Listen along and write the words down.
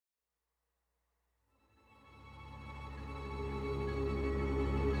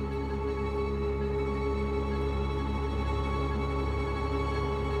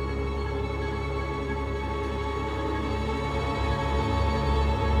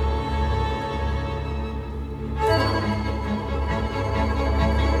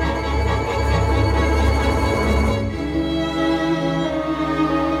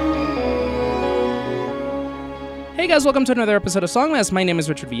Hey guys, welcome to another episode of Songmas. My name is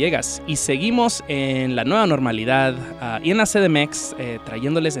Richard Villegas y seguimos en la nueva normalidad y en la CDMX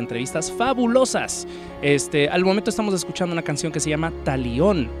trayéndoles entrevistas fabulosas. Al momento estamos escuchando una canción que se llama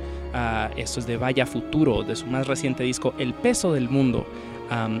Talión. Esto es de Vaya Futuro, de su más reciente disco El Peso del Mundo.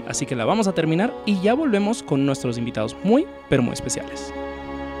 Así que la vamos a terminar y ya volvemos con nuestros invitados muy, pero muy especiales.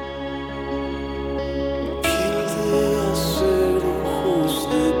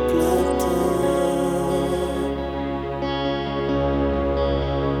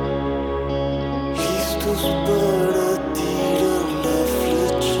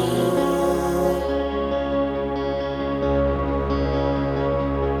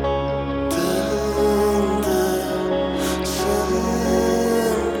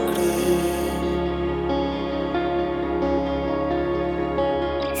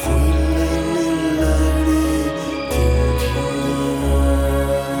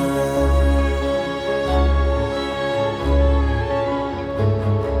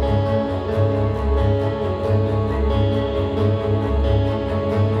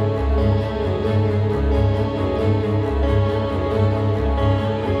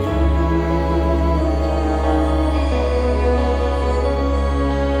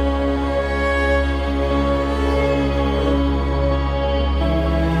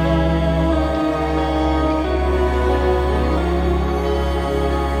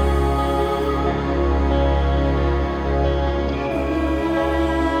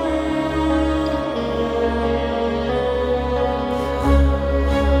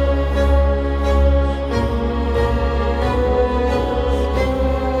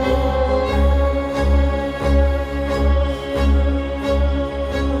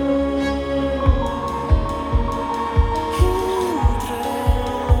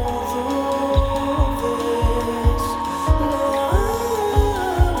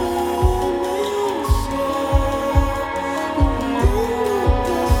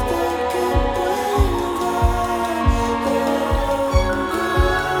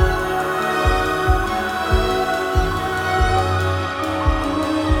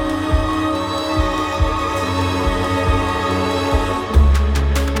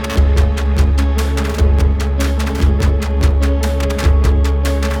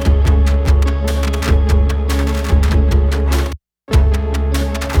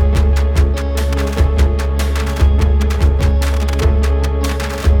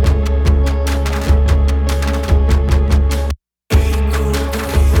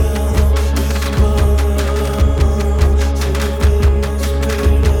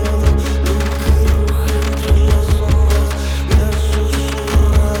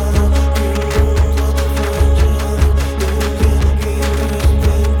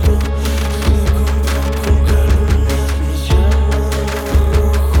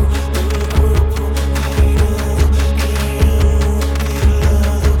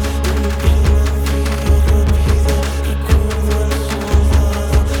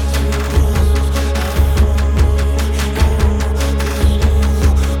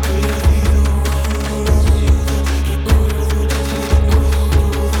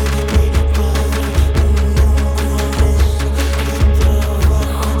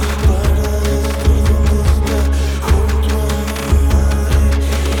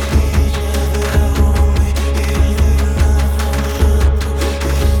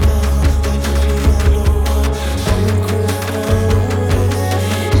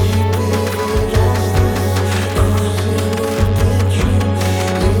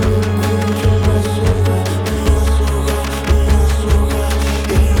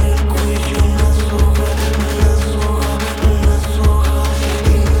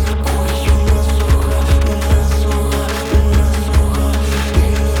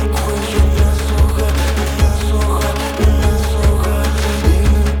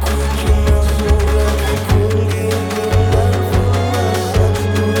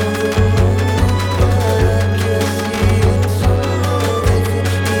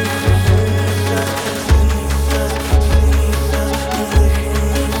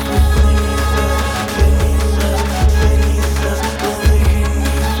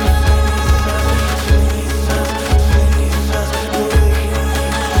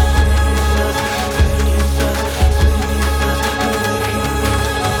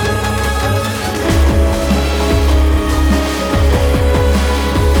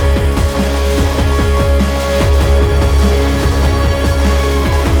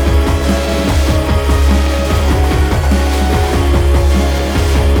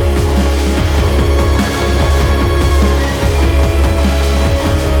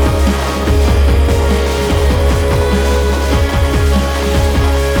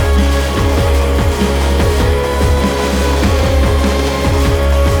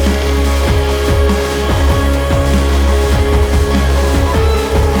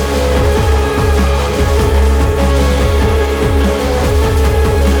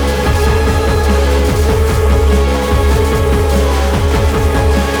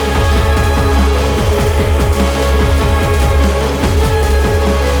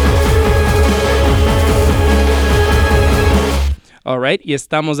 right, y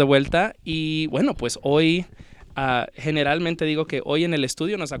estamos de vuelta. Y bueno, pues hoy, generalmente digo que hoy en el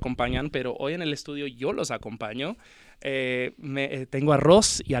estudio nos acompañan, pero hoy en el estudio yo los acompaño. Tengo a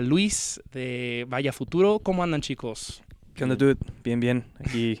Ross y a Luis de Vaya Futuro. ¿Cómo andan, chicos? ¿Qué onda, dude? Bien, bien.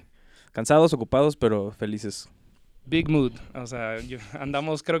 Aquí cansados, ocupados, pero felices. Big mood. O sea,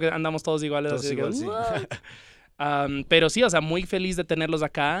 creo que andamos todos iguales. Todos así igual, que, sí. Pero sí, o sea, muy feliz de tenerlos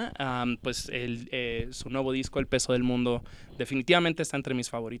acá. Pues su nuevo disco, El Peso del Mundo, definitivamente está entre mis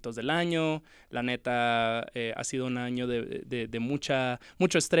favoritos del año. La neta, ha sido un año de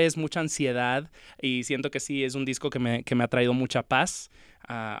mucho estrés, mucha ansiedad. Y siento que sí, es un disco que me ha traído mucha paz.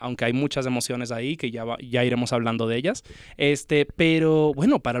 Aunque hay muchas emociones ahí, que ya iremos hablando de ellas. Pero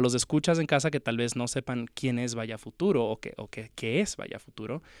bueno, para los escuchas en casa que tal vez no sepan quién es Vaya Futuro o qué es Vaya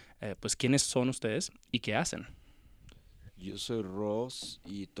Futuro, pues quiénes son ustedes y qué hacen. Yo soy Ross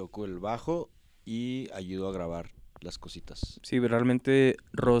y toco el bajo y ayudo a grabar las cositas. Sí, realmente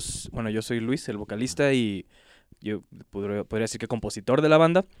Ross, bueno, yo soy Luis, el vocalista, y yo podría decir que compositor de la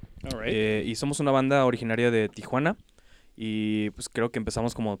banda. All right. Y somos una banda originaria de Tijuana, y pues creo que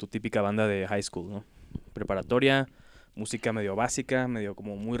empezamos como tu típica banda de high school, ¿no? Preparatoria, música medio básica, medio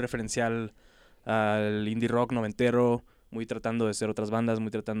como muy referencial al indie rock noventero, muy tratando de ser otras bandas,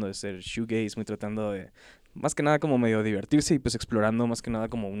 muy tratando de ser shoegaze, muy tratando de, más que nada como medio divertirse y pues explorando más que nada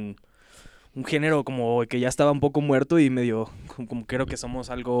como un género como que ya estaba un poco muerto y medio, como creo que somos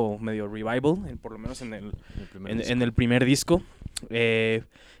algo medio revival, por lo menos en el primer disco.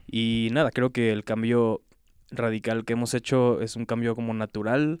 Y nada, creo que el cambio radical que hemos hecho es un cambio como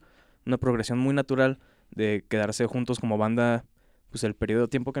natural, una progresión muy natural de quedarse juntos como banda, pues el periodo de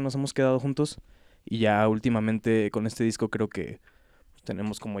tiempo que nos hemos quedado juntos. Y ya últimamente con este disco creo que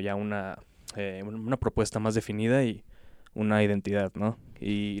tenemos como ya una propuesta más definida y una identidad, ¿no?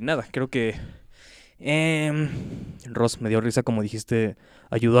 Y nada, creo que Ross, me dio risa como dijiste,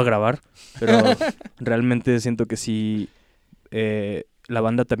 ayudó a grabar, pero realmente siento que sí, la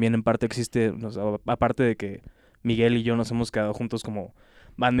banda también en parte existe, o sea, aparte de que Miguel y yo nos hemos quedado juntos como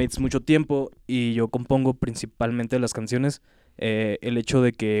bandmates mucho tiempo y yo compongo principalmente las canciones. El hecho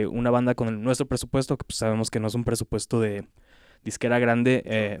de que una banda con nuestro presupuesto, que pues sabemos que no es un presupuesto de disquera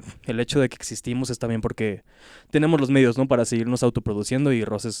grande, el hecho de que existimos es también porque tenemos los medios, ¿no? Para seguirnos autoproduciendo, y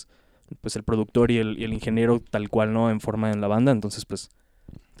Ross es pues el productor y el ingeniero tal cual, ¿no? En forma en la banda, entonces pues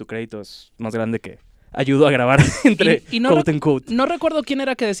tu crédito es más grande que ayudo a grabar entre y no quote and quote. No recuerdo quién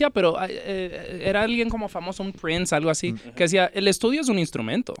era que decía, pero era alguien como famoso, un Prince, algo así, que decía, el estudio es un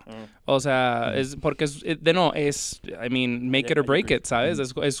instrumento. O sea, es porque I mean, make it or break it, ¿sabes?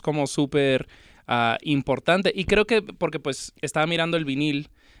 Es como súper importante. Y creo que, porque pues estaba mirando el vinil,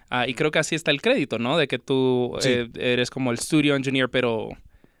 y creo que así está el crédito, ¿no? De que tú eres como el studio engineer, pero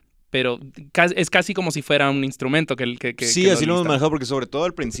es casi como si fuera un instrumento sí, así lo hemos manejado, porque sobre todo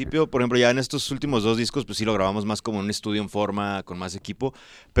al principio, por ejemplo, ya en estos últimos 2 discos, pues sí lo grabamos más como en un estudio en forma, con más equipo,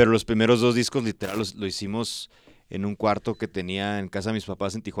 pero los primeros 2 discos literal lo hicimos en un cuarto que tenía en casa de mis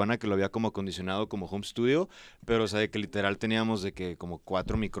papás en Tijuana, que lo había como acondicionado como home studio, pero o sea, de que literal teníamos de que como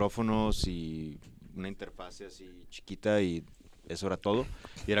 4 micrófonos y una interfase así chiquita y eso era todo.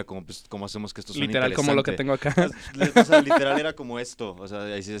 Y era como, pues, ¿cómo hacemos que esto suene literal como lo que tengo acá. O sea, literal era como esto. O sea,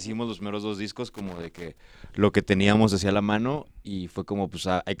 ahí hicimos los primeros 2 discos como de que lo que teníamos hacia la mano y fue como, pues,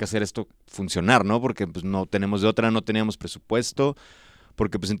 hay que hacer esto funcionar, ¿no? Porque, pues, no tenemos de otra, no teníamos presupuesto.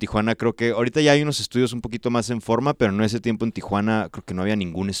 Porque, pues, en Tijuana creo que ahorita ya hay unos estudios un poquito más en forma, pero en ese tiempo en Tijuana creo que no había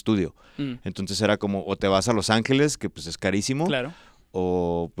ningún estudio. Entonces era como, o te vas a Los Ángeles, que, pues, es carísimo. Claro.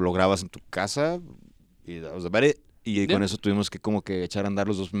 O lo grabas en tu casa y that was about it. Y con eso tuvimos que como que echar a andar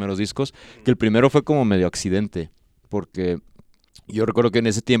los 2 primeros discos, que el primero fue como medio accidente, porque yo recuerdo que en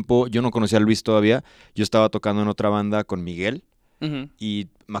ese tiempo yo no conocía a Luis todavía, yo estaba tocando en otra banda con Miguel, y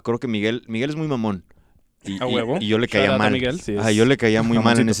me acuerdo que Miguel es muy mamón, y yo le caía mal, Sí, yo le caía muy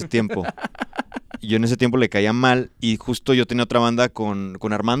mal en ese tiempo. Yo en ese tiempo le caía mal y justo yo tenía otra banda con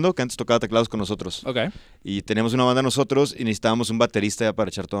Armando, que antes tocaba teclados con nosotros. Okay. Y teníamos una banda nosotros y necesitábamos un baterista ya para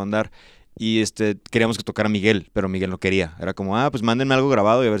echar todo a andar. Y queríamos que tocara Miguel, pero Miguel no quería. Era como, pues mándenme algo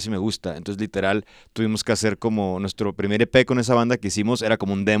grabado y a ver si me gusta. Entonces, literal, tuvimos que hacer como nuestro primer EP con esa banda que hicimos, era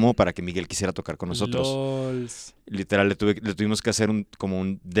como un demo para que Miguel quisiera tocar con nosotros. Lols. Literal, le tuvimos que hacer como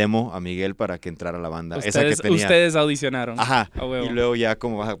un demo a Miguel para que entrara a la banda. Esa que tenía. Ustedes audicionaron. Ajá. Y luego ya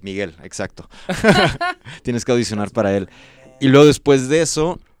como, Miguel, exacto. Tienes que audicionar para él. Y luego después de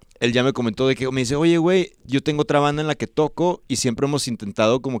eso, él ya me comentó de que me dice, oye, güey, yo tengo otra banda en la que toco y siempre hemos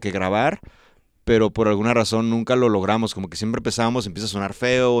intentado como que grabar, pero por alguna razón nunca lo logramos. Como que siempre empezábamos, empieza a sonar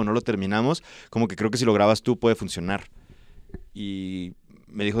feo o no lo terminamos. Como que creo que si lo grabas tú puede funcionar. Y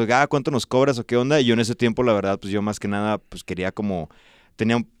me dijo, ¿cuánto nos cobras o qué onda? Y yo en ese tiempo, la verdad, pues yo más que nada, pues quería como,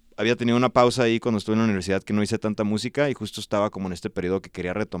 había tenido una pausa ahí cuando estuve en la universidad que no hice tanta música y justo estaba como en este periodo que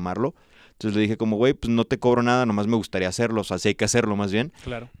quería retomarlo. Entonces le dije como, güey, pues no te cobro nada, nomás me gustaría hacerlo, o sea, sí hay que hacerlo más bien.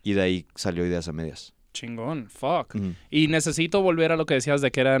 Claro. Y de ahí salió Ideas a Medias. Chingón, fuck. Ujú. Y necesito volver a lo que decías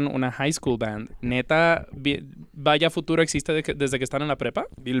de que eran una high school band. Neta, vaya futuro existe desde que están en la prepa.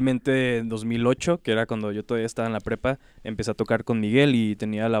 Vilmente en 2008, que era cuando yo todavía estaba en la prepa, empecé a tocar con Miguel y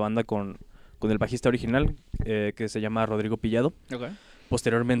tenía la banda con el bajista original, que se llama Rodrigo Pillado. Okay.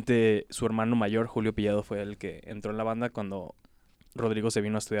 Posteriormente, su hermano mayor, Julio Pillado, fue el que entró en la banda cuando Rodrigo se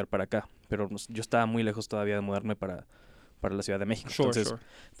vino a estudiar para acá. Pero yo estaba muy lejos todavía de mudarme para la Ciudad de México. Entonces,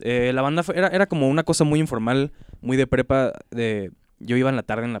 la banda era como una cosa muy informal, muy de prepa. Yo iba en la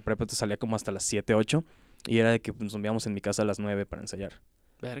tarde en la prepa, entonces salía como hasta las 7, 8. Y era de que nos enviamos en mi casa a las 9 para ensayar.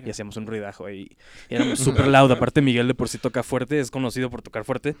 Verga. Y hacíamos un ruidajo ahí. Y éramos súper loud. Aparte, Miguel de por sí toca fuerte. Es conocido por tocar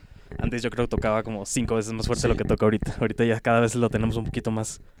fuerte. Antes yo creo que tocaba como 5 veces más fuerte de lo que toca ahorita. Ahorita ya cada vez lo tenemos un poquito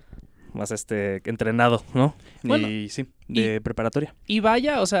más entrenado, ¿no? Bueno, y sí, de preparatoria. Y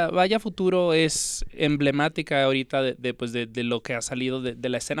vaya, o sea, vaya futuro es emblemática ahorita de lo que ha salido de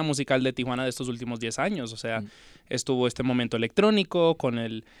la escena musical de Tijuana de estos últimos 10 años. O sea, estuvo este momento electrónico con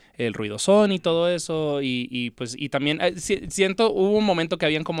el ruidosón y todo eso. Y también siento, hubo un momento que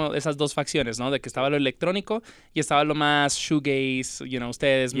habían como esas dos facciones, ¿no? De que estaba lo electrónico y estaba lo más shoegaze,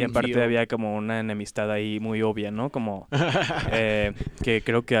 ustedes. Y en parte había como una enemistad ahí muy obvia, ¿no? Como que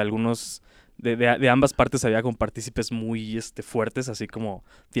creo que algunos de ambas partes había como partícipes muy fuertes, así como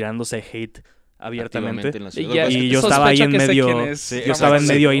tirándose hate abiertamente. Y yo estaba ahí en medio. Yo estaba en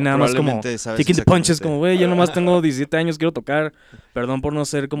medio ahí nada más como taking the punches, como güey, yo nomás tengo 17 años, quiero tocar. Perdón por no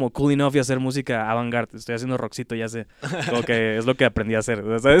ser como cool enough y hacer música avant-garde. Estoy haciendo rockcito, ya sé. Como que es lo que aprendí a hacer,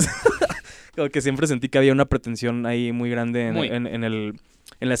 ¿sabes? Como que siempre sentí que había una pretensión ahí muy grande en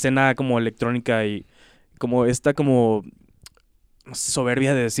la escena como electrónica y como esta como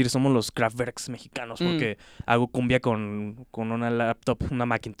soberbia de decir somos los Kraftwerks mexicanos porque hago cumbia con una laptop, una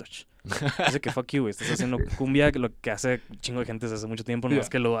Macintosh. Así que fuck you, güey. Estás haciendo cumbia, lo que hace un chingo de gente desde hace mucho tiempo, no es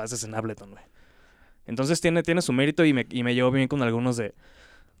que lo haces en Ableton, güey. Entonces tiene su mérito y me llevo bien con algunos de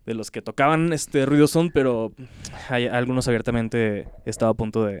los que tocaban ruidosón, pero hay algunos abiertamente estaba a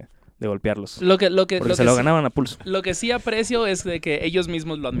punto de golpearlos. Porque se lo ganaban a pulso. Lo que sí aprecio es de que ellos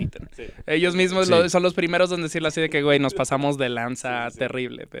mismos lo admiten. Sí. Ellos mismos son los primeros en decirlo así de que, güey, nos pasamos de lanza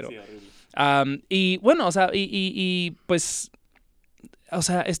terrible, pero... Sí, horrible. Y bueno, o sea, pues... O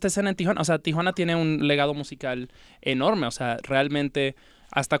sea, esta escena en Tijuana... O sea, Tijuana tiene un legado musical enorme. O sea, realmente...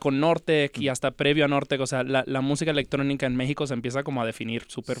 Hasta con Nortec y hasta previo a Nortec, o sea, la música electrónica en México se empieza como a definir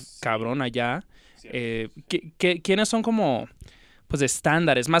súper cabrón allá. ¿Quiénes son como... pues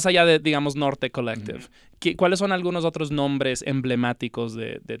estándares, más allá de, digamos, Norte Collective? ¿Cuáles son algunos otros nombres emblemáticos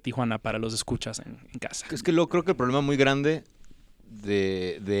de Tijuana para los escuchas en casa? Es que creo que el problema muy grande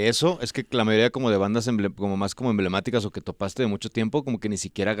de eso es que la mayoría como de bandas como más como emblemáticas o que topaste de mucho tiempo, como que ni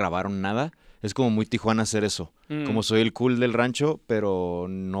siquiera grabaron nada. Es como muy Tijuana hacer eso. Como soy el cool del rancho, pero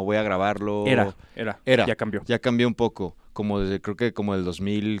no voy a grabarlo. Era. Ya cambió. Ya cambió un poco. Creo que como del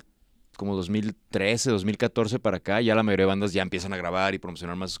 2013, 2014 para acá, ya la mayoría de bandas ya empiezan a grabar y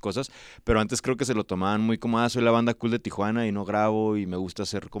promocionar más cosas, pero antes creo que se lo tomaban muy como, soy la banda cool de Tijuana y no grabo y me gusta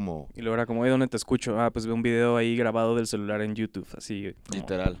hacer como... Y luego era como, ¿dónde te escucho? Pues veo un video ahí grabado del celular en YouTube, así.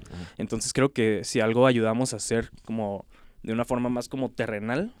 Literal. Entonces creo que si algo ayudamos a hacer como de una forma más como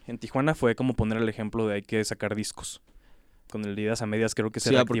terrenal en Tijuana fue como poner el ejemplo de hay que sacar discos. Con el Ideas a Medias creo que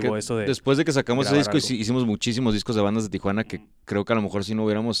se reactivó eso de... Después de que sacamos ese disco hicimos muchísimos discos de bandas de Tijuana que creo que a lo mejor si no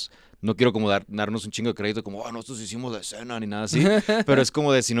hubiéramos... No quiero como darnos un chingo de crédito como, nosotros hicimos la escena ni nada así. Pero es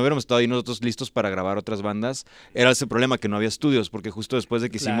como de si no hubiéramos estado ahí nosotros listos para grabar otras bandas, era ese problema que no había estudios, porque justo después de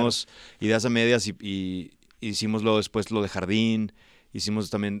que hicimos Ideas a Medias y hicimos después lo de Jardín,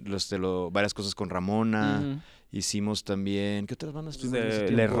 hicimos también varias cosas con Ramona... Hicimos también... ¿Qué otras bandas tuvimos?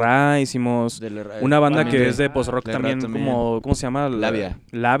 De Lerra hicimos... una banda que es de post-rock también, como... ¿Cómo se llama?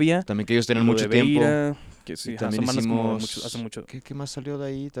 Labia. También que ellos tenían mucho tiempo. Que sí, también hicimos... hace mucho. ¿Qué más salió de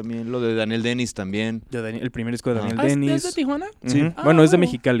ahí? También lo de Daniel Dennis también. El primer disco de Daniel Dennis. ¿Es de Tijuana? Sí. Bueno, es de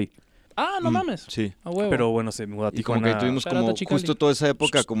Mexicali. No mames. Sí. Pero bueno, se mudó a Tijuana. Y como que tuvimos como justo toda esa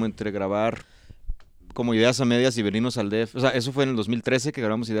época como entre grabar... como Ideas a Medias y venirnos al DF. O sea, eso fue en el 2013 que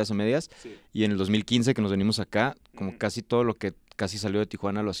grabamos Ideas a Medias. Sí. Y en el 2015 que nos venimos acá, como casi todo lo que casi salió de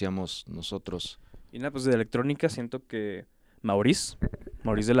Tijuana lo hacíamos nosotros. Y nada, pues de electrónica siento que Maurice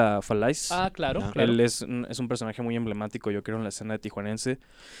de la Falais. Claro. Él es un personaje muy emblemático, yo creo, en la escena de tijuanense.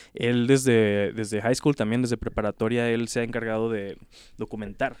 Él desde high school, también desde preparatoria, él se ha encargado de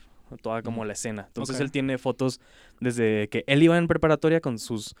documentar toda como la escena. Entonces Ok. él tiene fotos desde que él iba en preparatoria con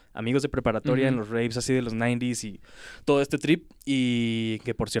sus amigos de preparatoria en los raves así de los 90s y todo este trip. Y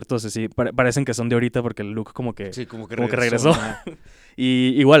que por cierto, sí, parecen que son de ahorita porque el look como que... Sí, como que regresó. ajá.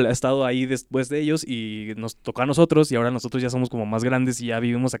 Y igual, ha estado ahí después de ellos y nos tocó a nosotros y ahora nosotros ya somos como más grandes y ya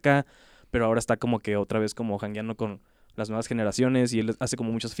vivimos acá, pero ahora está como que otra vez como jangueando con las nuevas generaciones y él hace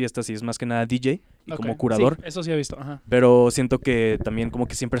como muchas fiestas y es más que nada DJ y como Ok. curador, Sí, eso sí he visto. Ajá. pero siento que también como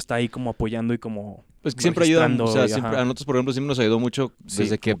que siempre está ahí como apoyando y como Pues que siempre ayuda, o registrando sea, y, siempre, ajá. a nosotros, por ejemplo, siempre nos ayudó mucho Sí,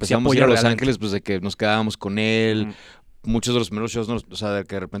 desde que como que sí empezamos a ir a apoya Los realmente. Ángeles, pues de que nos quedábamos con él. Ujú. Muchos de los primeros shows, o sea, de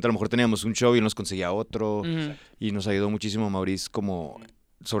que de repente a lo mejor teníamos un show y él nos conseguía otro. Ujú. Y nos ayudó muchísimo Maurice, como,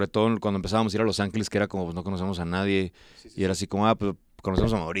 sobre todo cuando empezábamos a ir a Los Ángeles, que era como, pues no conocemos a nadie. Y era así como, pues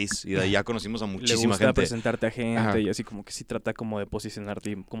conocemos a Maurice. Y de ahí ya conocimos a Le muchísima gusta gente. presentarte a gente Ajá. y así como que sí trata como de posicionarte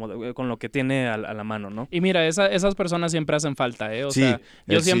y como con lo que tiene a la mano, ¿no? Y mira, esas personas siempre hacen falta, ¿eh? O Sí, sea,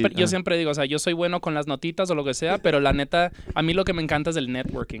 yo él sí, siempre ajá. digo, o sea, yo soy bueno con las notitas o lo que sea, pero la neta, a mí lo que me encanta es el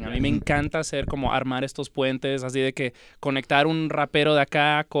networking. A mí me encanta hacer como armar estos puentes, así de que conectar un rapero de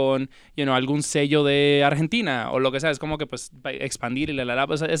acá con, algún sello de Argentina o lo que sea. Es como que pues expandir y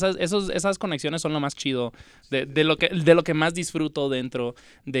O sea, esas conexiones son lo más chido de lo que más disfruto dentro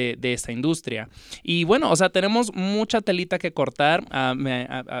de esta industria. Y bueno, o sea, tenemos mucha telita que cortar. Me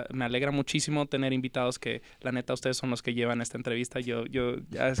alegra muchísimo tener invitados que, la neta, ustedes son los que llevan esta entrevista. Yo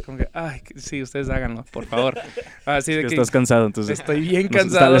ya es como que, ay, sí, ustedes háganlo, por favor. Así Es de que que estás cansado, entonces estoy bien nos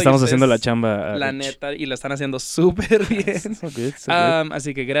cansado. le y estamos haciendo la ustedes, chamba a la Rich. neta, y lo están haciendo súper bien. So good, so good.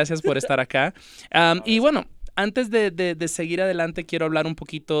 Así que gracias por estar acá. Y bueno, antes de seguir adelante, quiero hablar un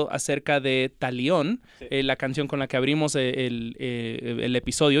poquito acerca de Talión, la canción con la que abrimos el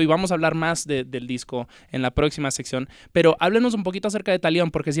episodio. Y vamos a hablar más del disco en la próxima sección. Pero háblenos un poquito acerca de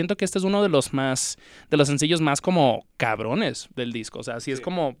Talión, porque siento que este es uno de los sencillos más como cabrones del disco. O sea, sí es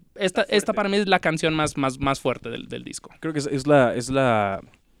como... Esta para mí es la canción más fuerte del disco. Creo que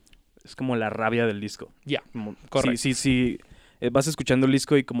es como la rabia del disco. Ya, Como- correcto. Sí. Vas escuchando el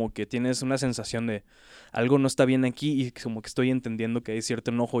disco y como que tienes una sensación de algo no está bien aquí y como que estoy entendiendo que hay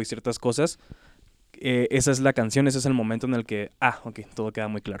cierto enojo y ciertas cosas. Esa es la canción, ese es el momento en el que, ok, todo queda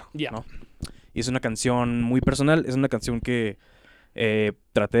muy claro, Ya. ¿no? Y es una canción muy personal, es una canción que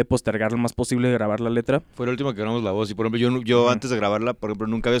traté de postergar lo más posible de grabar la letra. Fue la última que grabamos la voz. Y por ejemplo, yo Ujú. antes de grabarla, por ejemplo,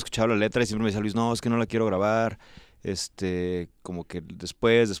 nunca había escuchado la letra y siempre me decía Luis, no, es que no la quiero grabar. Como que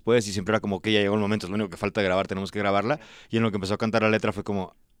después, y siempre era como que ya llegó el momento, es lo único que falta de grabar, tenemos que grabarla. Y en lo que empezó a cantar la letra fue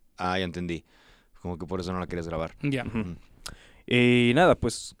como, ya entendí. Como que por eso no la querías grabar. Ya. Ujú. Ujú. Y nada,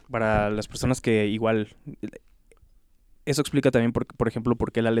 pues para las personas que igual... Eso explica también, por ejemplo,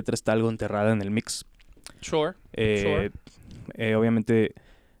 por qué la letra está algo enterrada en el mix. Sure. Obviamente,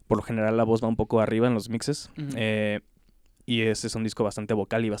 por lo general la voz va un poco arriba en los mixes. Ujú. Y ese es un disco bastante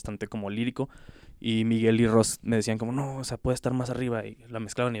vocal y bastante como lírico. Y Miguel y Ross me decían como, no, o sea, puede estar más arriba. Y la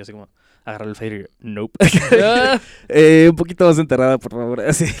mezclaban y yo así como, agarrar el fader y nope. Ah, Un poquito más enterrada, por favor.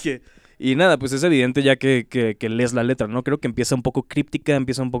 Así que... Y nada, pues es evidente ya que lees la letra, ¿no? Creo que empieza un poco críptica,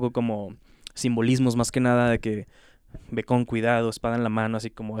 empieza un poco como simbolismos más que nada de que ve con cuidado, espada en la mano,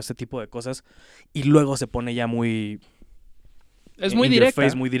 así como ese tipo de cosas. Y luego se pone ya muy... es muy in your directa.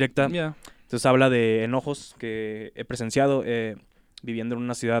 face, muy directa. Ya. Entonces habla de enojos que he presenciado viviendo en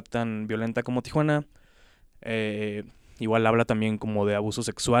una ciudad tan violenta como Tijuana. Igual habla también como de abuso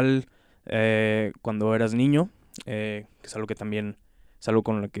sexual cuando eras niño, que es algo que también es algo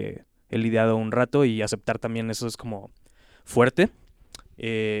con lo que he lidiado un rato y aceptar también eso es como fuerte.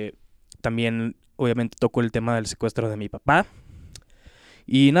 También obviamente toco el tema del secuestro de mi papá.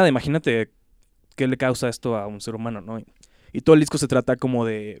 Y nada, imagínate qué le causa esto a un ser humano, ¿no? Y todo el disco se trata como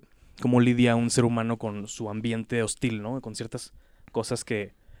de cómo lidia un ser humano con su ambiente hostil, ¿no? Con ciertas cosas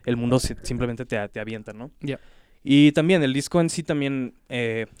que el mundo simplemente te avienta, ¿no? Ya. Y también el disco en sí también,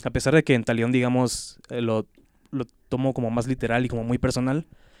 a pesar de que en Talión, digamos, lo tomo como más literal y como muy personal,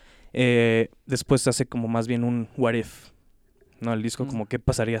 después se hace como más bien un what if, ¿no? El disco como qué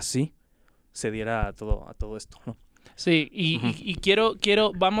pasaría si se diera a todo esto, ¿no? Sí, y quiero,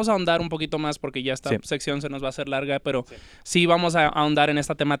 vamos a ahondar un poquito más porque ya esta Sí. sección se nos va a hacer larga, pero sí vamos a ahondar en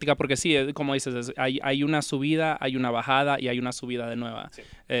esta temática porque sí, como dices, hay una subida, hay una bajada y hay una subida de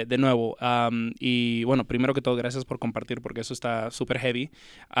nuevo. Y bueno, primero que todo, gracias por compartir porque eso está súper heavy.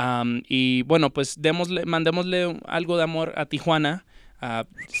 Y bueno, pues mandémosle algo de amor a Tijuana,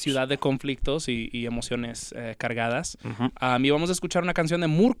 ciudad de conflictos y emociones cargadas. Y vamos a escuchar una canción de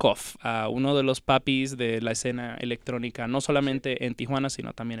Murkov, uno de los papis de la escena electrónica, no solamente en Tijuana,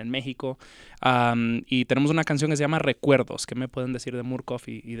 sino también en México. Y tenemos una canción que se llama Recuerdos. ¿Qué me pueden decir de Murkov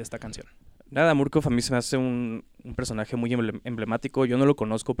y de esta canción? Nada, Murkoff a mí se me hace un personaje muy emblemático. Yo no lo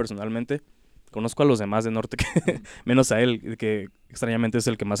conozco personalmente. Conozco a los demás de Norte, menos a él, que extrañamente es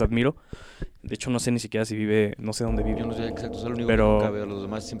el que más admiro. De hecho, no sé ni siquiera si vive, no sé dónde vive. Yo no sé exacto, soy el único pero que nunca veo, los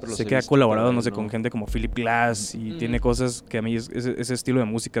demás siempre los sé he que ha visto, colaborado, pero no sé, él con gente como Philip Glass y tiene cosas que a mí, ese estilo de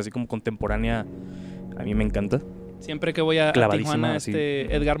música así como contemporánea, a mí me encanta. Siempre que voy a Tijuana,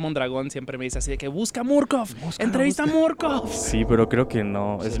 Edgar Mondragón siempre me dice así de que busca Murkoff, entrevista a Murkoff. Sí, pero creo que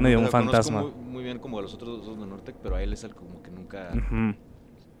no, es medio un fantasma. Muy bien como a los otros dos de Norte, pero a él es el como que nunca...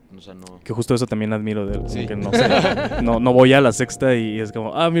 O sea, no. Que justo eso también admiro de él. Sí. Que no, sé, no voy a la sexta y es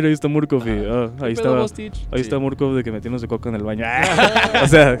como, mira, ahí está Murkoff. Y, ahí está Murkoff de que metiéndose coca en el baño. O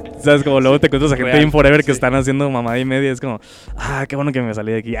sea, ¿sabes? Como luego te encuentras a gente bien forever que están haciendo mamada y media. Es como, qué bueno que me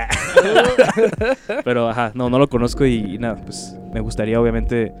salí de aquí. Pero, no lo conozco y nada, pues me gustaría,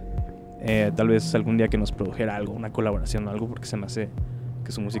 obviamente, tal vez algún día que nos produjera algo, una colaboración o algo, porque se me hace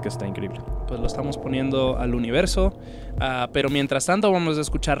que su música está increíble. Pues lo estamos poniendo al universo, pero mientras tanto vamos a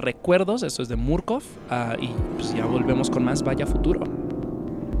escuchar Recuerdos, esto es de Murkoff, y pues ya volvemos con más Vaya Futuro.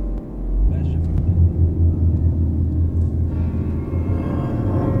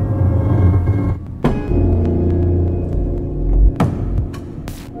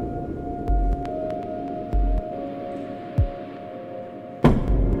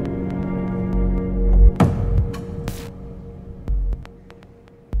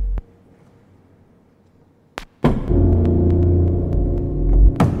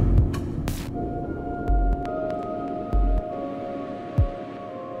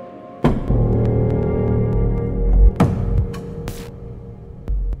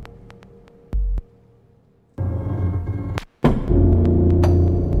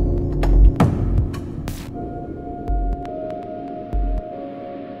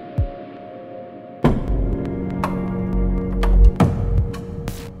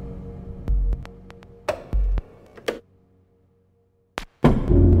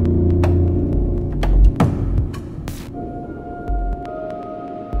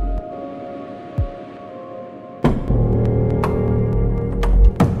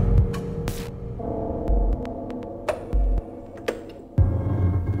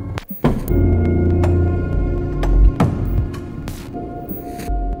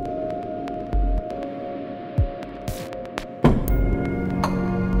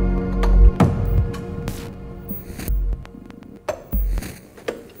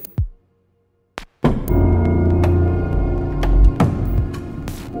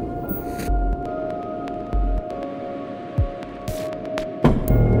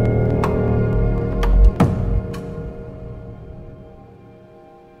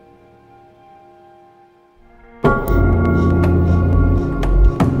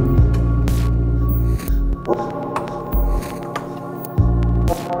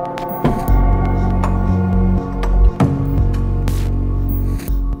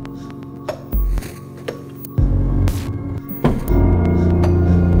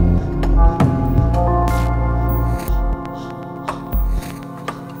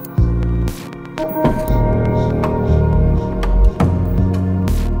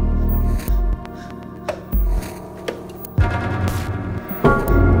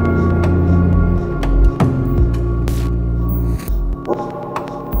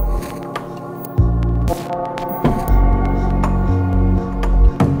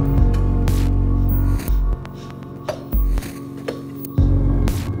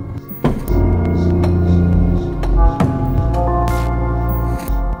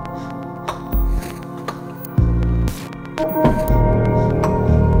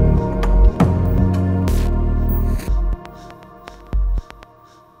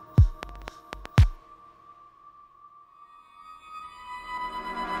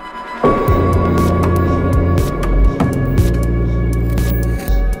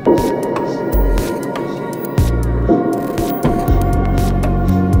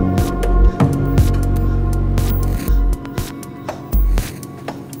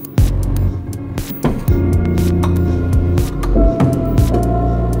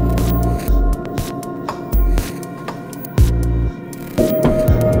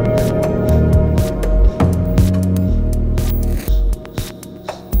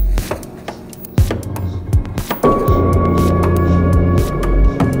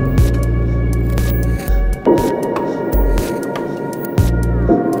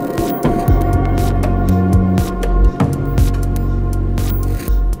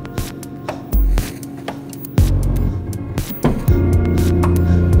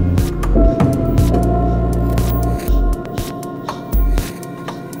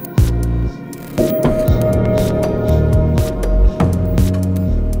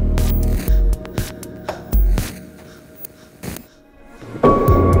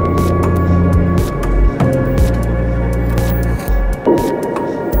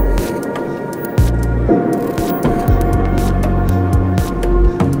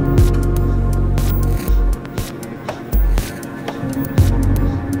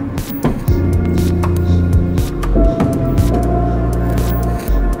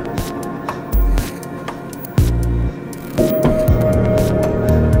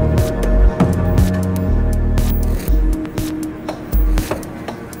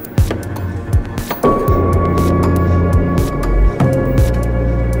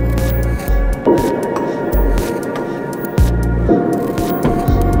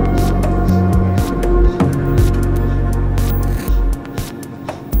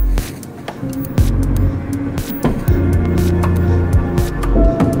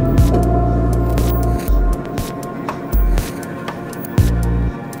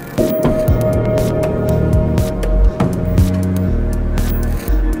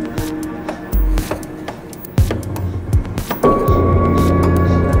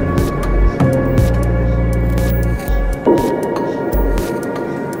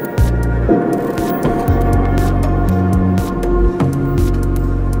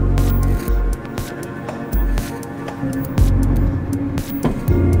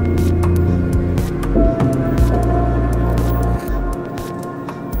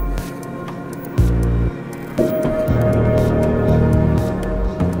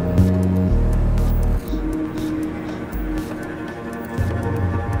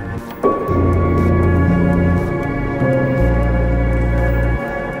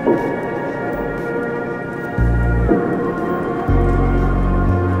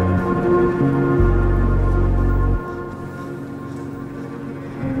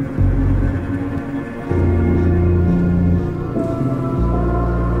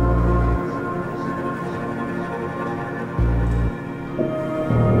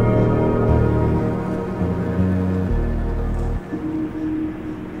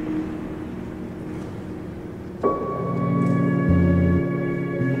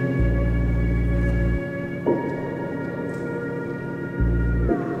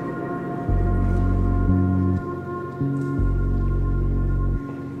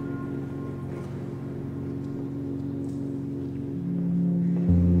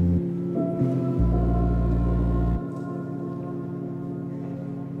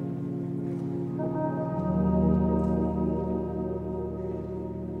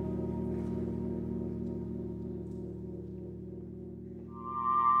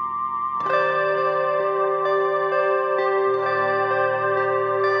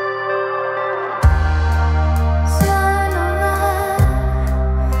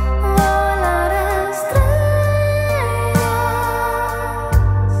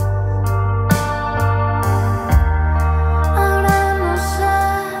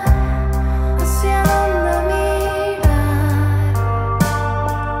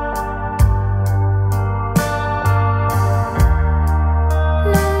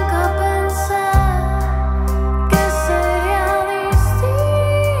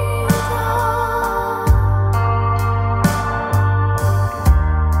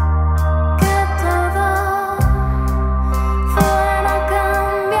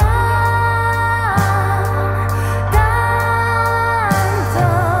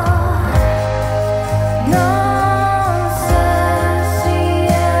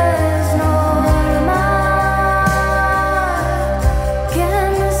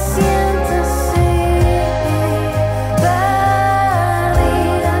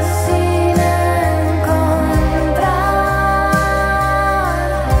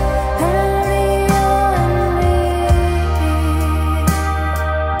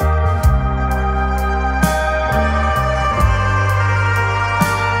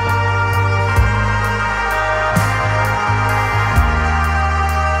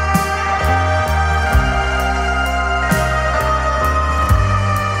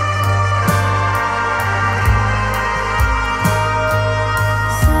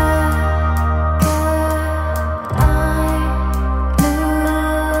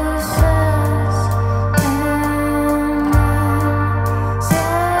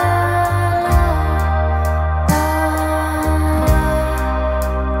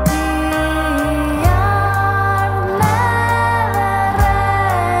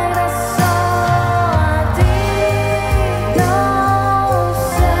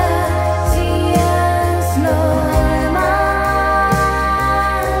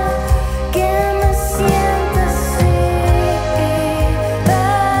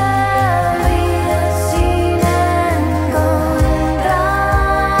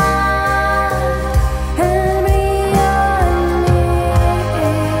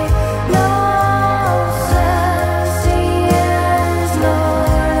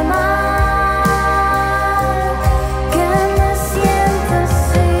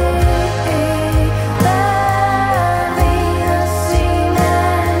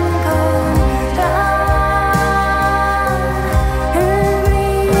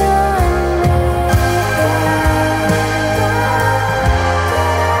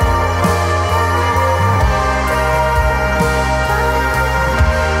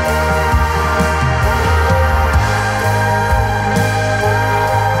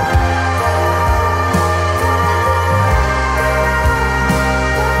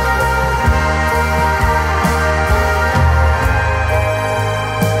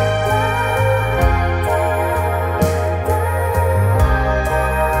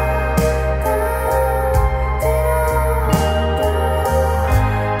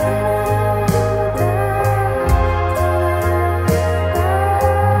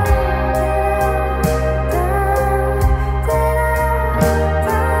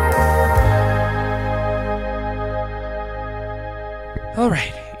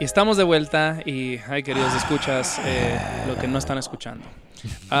 Y estamos de vuelta y, ay, queridos escuchas, lo que no están escuchando.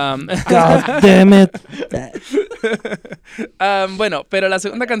 God damn it. Bueno, pero la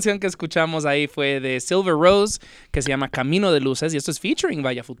segunda canción que escuchamos ahí fue de Silver Rose, que se llama Camino de Luces, y esto es featuring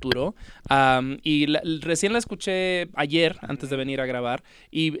Vaya Futuro. Y recién la escuché ayer, antes de venir a grabar,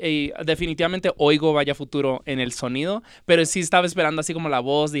 y definitivamente oigo Vaya Futuro en el sonido, pero sí estaba esperando así como la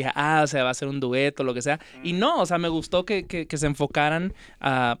voz, dije, o sea, va a ser un dueto, lo que sea. Y no, o sea, me gustó que se enfocaran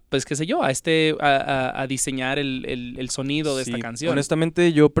a, pues, qué sé yo, a diseñar el sonido de esta canción. Honestamente,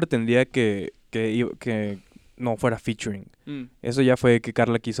 yo pretendía que no fuera featuring. Eso ya fue que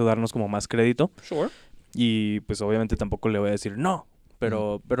Carla quiso darnos como más crédito. Sure. Y pues obviamente tampoco le voy a decir no.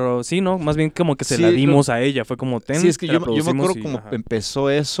 Pero sí, ¿no? Más bien como que se Sí, la dimos a ella. Fue como, Sí, es que yo me acuerdo y, como ajá. empezó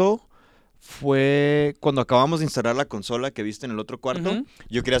eso. Fue cuando acabamos de instalar la consola que viste en el otro cuarto. Ujú.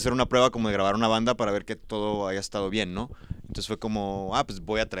 Yo quería hacer una prueba como de grabar una banda para ver que todo haya estado bien, ¿no? Entonces fue como, pues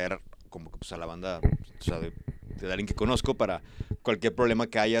voy a traer como que, pues, a la banda, o sea, de alguien que conozco para cualquier problema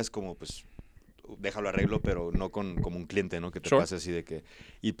que hayas, como pues déjalo arreglo, pero no como un cliente, ¿no? Que te Sure. pase así de que...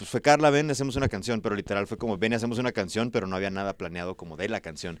 Y pues fue Carla, ven, hacemos una canción, pero literal fue como, ven, hacemos una canción, pero no había nada planeado como de la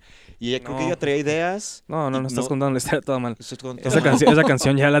canción. Y ella, creo que ella traía ideas. No, y estás contando la historia toda mal. Esa Esa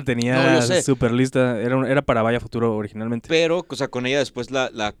canción ya la No, tenía yo sé. súper lista. Era para Vaya Futuro originalmente. Pero, o sea, con ella después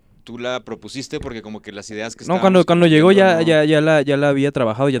tú la propusiste porque como que las ideas que No, estábamos cuando llegó ya no- la había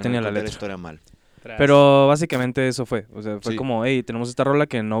trabajado y ya Bueno, tenía la conté letra. historia mal. Pero básicamente eso fue. O sea, fue Sí. como, hey, tenemos esta rola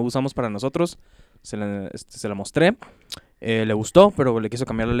que no usamos para nosotros. Se la mostré. Le gustó, pero le quiso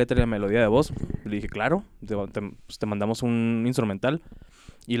cambiar la letra y la melodía de voz. Le dije, claro, te mandamos un instrumental.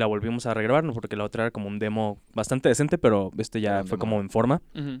 Y la volvimos a regrabar, ¿no? Porque la otra era como un demo bastante decente, pero ya Era un fue demo. como en forma.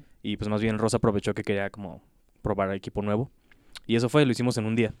 Ujú. Y pues más bien Rosa aprovechó que quería como probar equipo nuevo. Y eso fue, lo hicimos en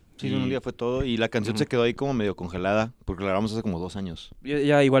un día. Sí, Y un día fue todo y la canción se quedó ahí como medio congelada porque la grabamos hace como 2 años.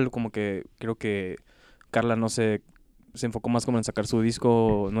 ya igual como que creo que Carla se enfocó más como en sacar su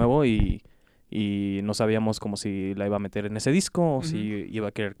disco nuevo y no sabíamos como si la iba a meter en ese disco o si iba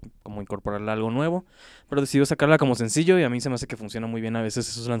a querer como incorporarle algo nuevo, pero decidió sacarla como sencillo y a mí se me hace que funciona muy bien a veces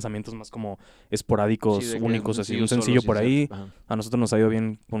esos lanzamientos más como esporádicos, Sí, de que únicos, un así, single un sencillo solo, por sin ahí. ser- ajá. A nosotros nos ha ido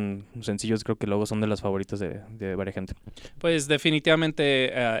bien con sencillos, creo que luego son de las favoritas de varias gente. Pues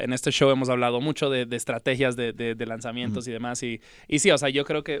definitivamente en este show hemos hablado mucho de estrategias de lanzamientos y demás. Y sí, o sea, yo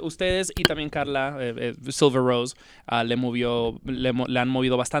creo que ustedes y también Carla, Silver Rose, le han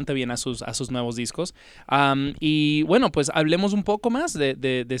movido bastante bien a sus nuevos discos. Y bueno, pues hablemos un poco más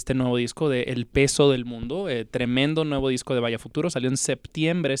de este nuevo disco, de El Peso del Mundo. Tremendo nuevo disco de Vaya Futuro. Salió en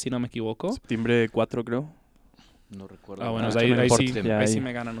septiembre, si no me equivoco. Septiembre 4 creo. No recuerdo. Bueno, Ah, ahí, no ahí importa, sí, ya ahí ahí. sí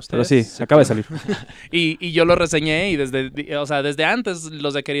me ganan Pero ustedes. sí, acaba de salir. Y yo lo reseñé y desde antes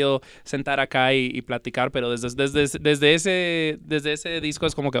los he querido sentar acá y platicar, pero desde ese disco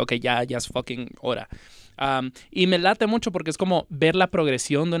es como que, ok, ya es fucking hora. Y me late mucho porque es como ver la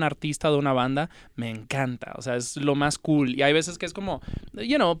progresión de un artista, de una banda, me encanta. O sea, es lo más cool. Y hay veces que es como,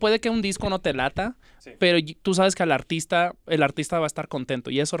 puede que un disco no te lata, pero tú sabes que el artista va a estar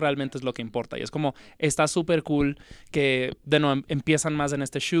contento y eso realmente es lo que importa. Y es como, está súper cool que, empiezan más en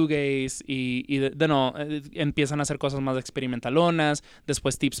este shoegaze y empiezan a hacer cosas más experimentalonas.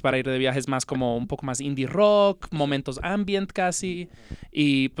 Después tips para ir de viajes más como un poco más indie rock, momentos ambient casi.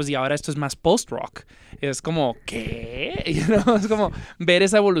 Y ahora esto es más post-rock. Es como, ¿qué? Es como ver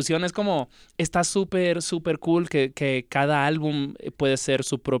esa evolución, es como, está súper, súper cool que cada álbum puede ser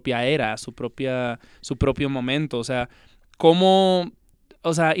su propia era, su propio momento. O sea,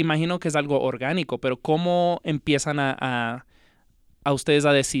 imagino que es algo orgánico, pero ¿cómo empiezan a ustedes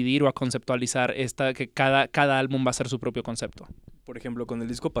a decidir o a conceptualizar que cada álbum va a ser su propio concepto? Por ejemplo, con el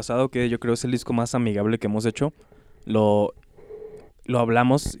disco pasado, que yo creo es el disco más amigable que hemos hecho, lo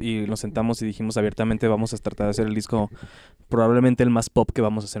hablamos y nos sentamos y dijimos abiertamente vamos a tratar de hacer el disco probablemente el más pop que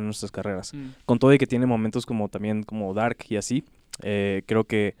vamos a hacer en nuestras carreras. Con todo y que tiene momentos como también como dark y así, creo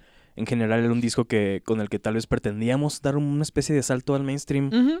que en general era un disco con el que tal vez pretendíamos dar una especie de salto al mainstream.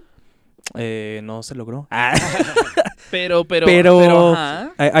 No se logró. Pero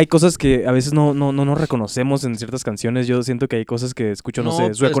ajá. Hay cosas que a veces no reconocemos en ciertas canciones. Yo siento que hay cosas que escucho, no sé,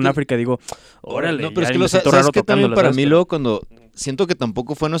 pero Sueco es en que- África y digo, órale, No, pero ya es que me siento ¿sabes raro qué también tocándola, para ¿sabes? mí Pero- luego cuando siento que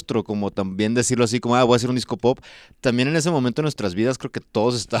tampoco fue nuestro como también decirlo así como voy a hacer un disco pop, también en ese momento de nuestras vidas creo que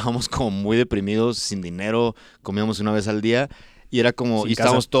todos estábamos como muy deprimidos, sin dinero, comíamos una vez al día y era como Sin y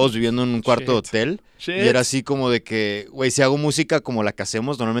estábamos casa. todos viviendo en un cuarto de Shit. hotel Shit. y era así como de que güey, si hago música como la que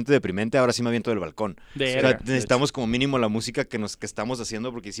hacemos normalmente deprimente, ahora sí me aviento del balcón. De O sea, verga. necesitamos como mínimo la música que estamos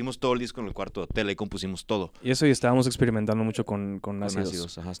haciendo porque hicimos todo el disco en el cuarto de hotel, ahí compusimos todo. Y eso, y estábamos experimentando mucho con Con ácidos.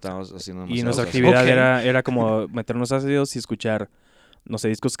 ácidos, ajá, estábamos haciendo Y demasiadas nuestra cosas. actividad Ok. era como meternos ácidos y escuchar no sé,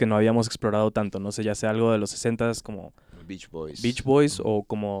 discos que no habíamos explorado tanto, no sé, ya sea algo de los 60s como Beach Boys. Beach Boys o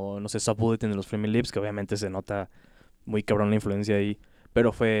como, no sé, Soft Bulletin de los Flaming Lips, que obviamente se nota muy cabrón la influencia ahí,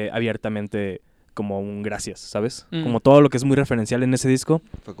 pero fue abiertamente como un gracias, ¿sabes? Como todo lo que es muy referencial en ese disco,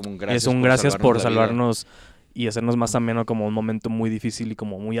 Fue como un gracias es un gracias por la vida. salvarnos y hacernos más ameno como un momento muy difícil y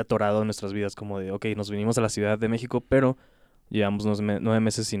como muy atorado en nuestras vidas, como de, ok, nos vinimos a la Ciudad de México, pero llevamos unos 9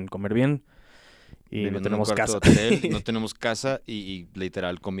 meses sin comer bien y Viviendo no en un tenemos cuarto casa. de hotel, no tenemos casa y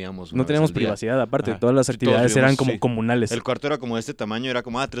literal comíamos una No vez teníamos al día. privacidad, aparte, Ajá. todas las Todos actividades eran vivimos, como sí. comunales. El cuarto era como de este tamaño, era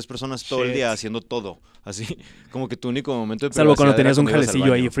como, 3 personas todo el Shit. día haciendo todo. Así, como que tu único momento de Salvo cuando privacidad tenías era un cuando ibas al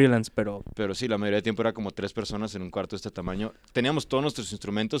jalecillo ahí baño. freelance, pero Pero sí, la mayoría del tiempo era como 3 personas en un cuarto de este tamaño. Teníamos todos nuestros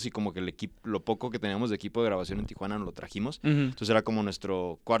instrumentos y como que el equipo, lo poco que teníamos de equipo de grabación en Tijuana nos lo trajimos. Entonces era como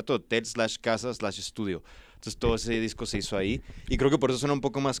nuestro cuarto de hotel / casa / estudio. Entonces todo ese disco se hizo ahí. Y creo que por eso suena un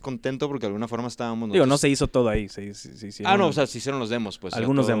poco más contento porque de alguna forma estábamos digo, no nosotros... se hizo todo ahí. Se hicieron no, o sea, se hicieron los demos, pues.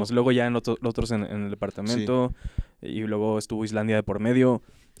 algunos todo... demos. Luego ya en otros en el departamento. Y luego estuvo Islandia de por medio.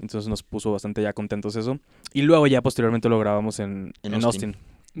 Entonces nos puso bastante ya contentos eso. Y luego ya posteriormente lo grabamos en Austin.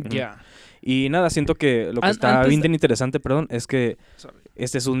 Ya. Y nada, siento que lo que está Antes bien de- interesante, perdón, es que Sorry.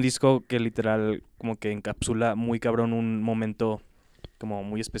 este es un disco que literal como que encapsula muy cabrón un momento como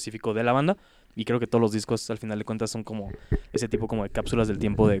muy específico de la banda. Y creo que todos los discos al final de cuentas son como ese tipo como de cápsulas del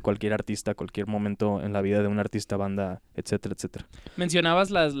tiempo de cualquier artista, cualquier momento en la vida de un artista, banda, etcétera, etcétera.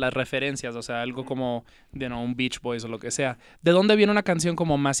 Mencionabas las referencias, o sea, algo como de un Beach Boys o lo que sea. ¿De dónde viene una canción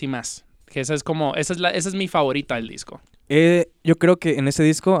como Más y Más? Que esa es mi favorita del disco. Yo creo que en ese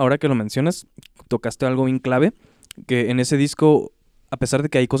disco, ahora que lo mencionas, tocaste algo bien clave, que en ese disco, a pesar de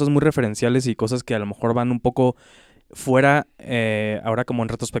que hay cosas muy referenciales y cosas que a lo mejor van un poco fuera, ahora como en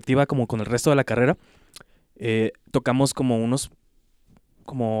retrospectiva, como con el resto de la carrera, tocamos como unos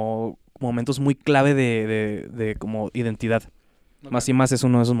como momentos muy clave de como identidad. Ok. Más y Más es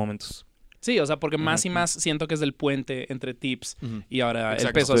uno de esos momentos. Sí, o sea, porque Más y Ujú. Más siento que es el puente entre Tips Ujú. y ahora Exacto,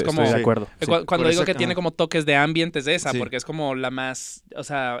 el peso. Es como... Estoy de Sí. acuerdo. Sí. Cuando por digo esa- que tiene ajá. como toques de ambiente es esa, Sí. porque es como la más... O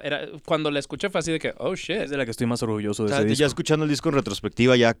sea, cuando la escuché fue así de que, oh, shit. Es de la que estoy más orgulloso O de sea, ese ya disco. escuchando el disco en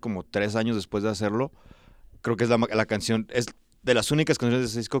retrospectiva, ya como 3 años después de hacerlo, creo que es la canción, es de las únicas canciones de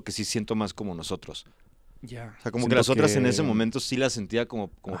ese disco que sí siento más como nosotros. Ya. O sea, como que Siento las otras en que- ese momento sí las sentía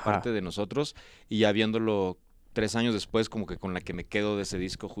como Ajá. parte de nosotros y ya viéndolo 3 años después, como que con la que me quedo de ese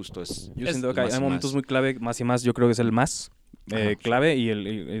disco justo es... Yo Es siento que Más hay y momentos Más. muy clave, Más y Más yo creo que es el más Ajá. clave y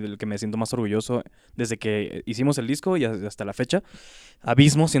el que me siento más orgulloso desde que hicimos el disco y hasta la fecha.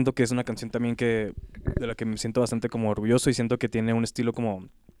 Abismo, siento que es una canción también de la que me siento bastante como orgulloso y siento que tiene un estilo como...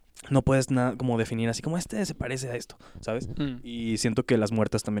 No puedes nada como definir así como se parece a esto, ¿sabes? Y siento que Las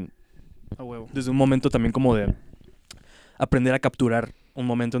Muertas también. A huevo. Desde un momento también como de aprender a capturar un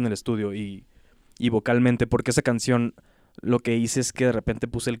momento en el estudio y vocalmente, porque esa canción lo que hice es que de repente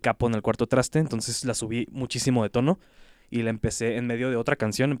puse el capo en el cuarto traste, entonces la subí muchísimo de tono y la empecé en medio de otra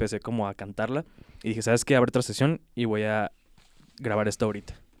canción, empecé como a cantarla y dije, ¿sabes qué? Abre otra sesión y voy a grabar esta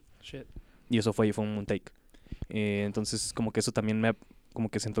ahorita. Shit. Y eso fue un take. Entonces como que eso también como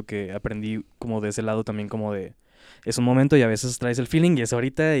que siento que aprendí como de ese lado también como de... Es un momento y a veces traes el feeling y es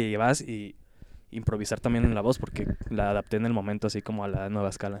ahorita y vas y improvisar también en la voz porque la adapté en el momento así como a la nueva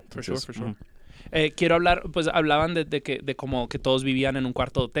escala. For sure, Entonces, for sure. ujú. Quiero hablar, pues hablaban de como que todos vivían en un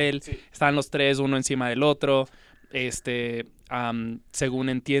cuarto de hotel, estaban los tres uno encima del otro, según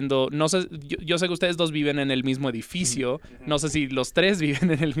entiendo, no sé, yo sé que ustedes dos viven en el mismo edificio, no sé si los tres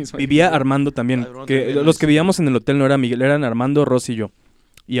viven en el mismo Vivía edificio. Armando también. Armando Que también, los que sí. vivíamos en el hotel no era Miguel, eran Armando, Rosy y yo.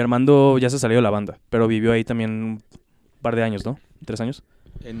 Y Armando ya se salió de la banda, pero vivió ahí también un par de años, ¿no? 3 años.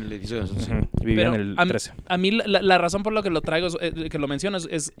 En el edificio de nosotros. sí. Ujú. Vivía Pero en el a mí- 13. A mí la razón por la que lo traigo, que lo menciono,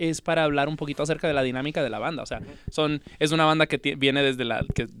 es para hablar un poquito acerca de la dinámica de la banda. O sea, es una banda que viene desde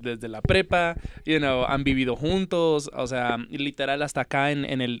la prepa, han vivido juntos, o sea, literal hasta acá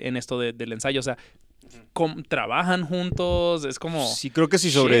en esto del ensayo. O sea, trabajan juntos, es como... Sí, creo que si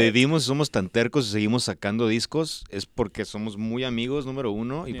Shit. sobrevivimos y somos tan tercos y seguimos sacando discos, es porque somos muy amigos, número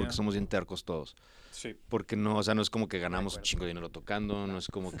uno, y Yeah. porque somos bien tercos todos. Sí. Porque no, o sea, no es como que ganamos un chingo de dinero tocando, no es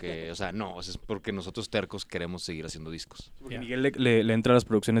como que, o sea, no, o sea, es porque nosotros tercos queremos seguir haciendo discos. Porque Yeah. Miguel le entra a las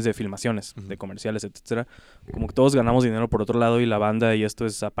producciones de filmaciones, Ujú. de comerciales, etcétera. Como que todos ganamos dinero por otro lado y la banda y esto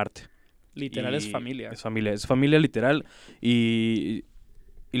es aparte. Literal Y es familia. Es familia literal. Y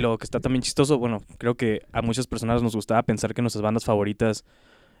lo que está también chistoso, bueno, creo que a muchas personas nos gustaba pensar que nuestras bandas favoritas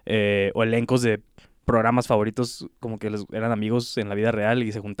o elencos de programas favoritos como que eran amigos en la vida real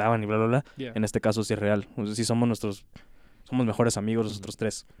y se juntaban y bla, bla, bla. Yeah. En este caso sí es real. O sea, sí somos mejores amigos nosotros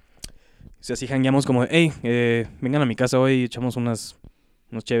tres. O sea, así jangueamos como, hey, vengan a mi casa hoy, echamos unos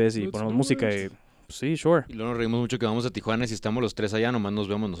cheves y Let's ponemos do música it. y Sí, sure. Y luego nos reímos mucho que vamos a Tijuana y si estamos los 3 allá, nomás nos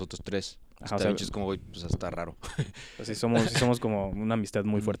vemos nosotros 3. Ajá, Está o sea, bien, es como, güey, pues está raro. sí somos como una amistad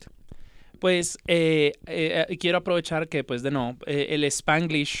muy fuerte. Pues quiero aprovechar que, pues, el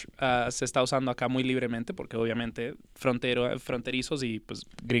Spanglish se está usando acá muy libremente porque obviamente fronterizos y, pues,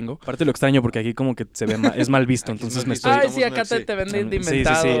 gringo. Aparte lo extraño porque aquí como que se ve es mal visto, entonces me estoy... Ay, sí, acá te venden de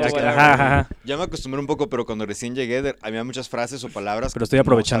inventado. Sí. whatever. Ajá. Ya me acostumbré un poco, pero cuando recién llegué, había muchas frases o palabras Pero estoy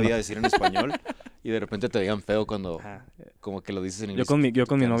aprovechando. no sabía decir en español y de repente te digan feo cuando Ajá. como que lo dices en inglés. Yo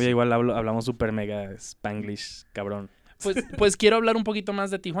con mi novia Sí. igual hablamos súper mega Spanglish, cabrón. Pues quiero hablar un poquito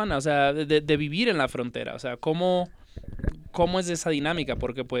más de Tijuana, o sea, de vivir en la frontera, o sea, ¿cómo es esa dinámica?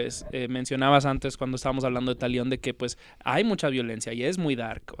 Porque pues mencionabas antes cuando estábamos hablando de Talión de que pues hay mucha violencia y es muy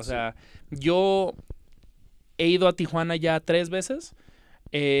dark, o sea, yo he ido a Tijuana ya 3 veces,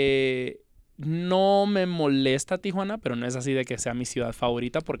 no me molesta Tijuana, pero no es así de que sea mi ciudad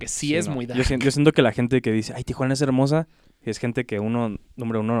favorita porque sí es no. muy dark. Yo siento que la gente que dice, ay, Tijuana es hermosa, es gente que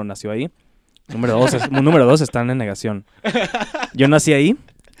número uno, nació ahí. Número dos, están en negación. Yo nací ahí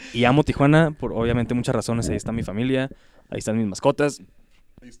y amo Tijuana por obviamente muchas razones. Ahí está mi familia, ahí están mis mascotas,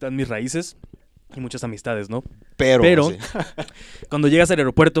 ahí están mis raíces y muchas amistades, ¿no? Pero sí. cuando llegas al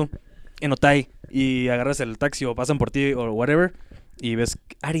aeropuerto en Otay y agarras el taxi o pasan por ti o whatever y ves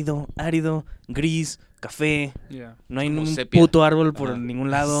árido, gris, café, Yeah. no hay como un sepia. puto árbol por Ajá. ningún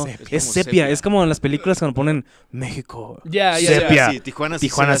lado. Sepia. Es Como sepia, sepia. es como en las películas cuando ponen México. Ya. Sepia. Sí, Tijuana Sí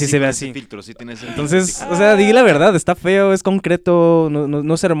se ve con así. ese filtro, sí tiene ese Entonces, filtro. o sea, di la verdad, está feo, es concreto,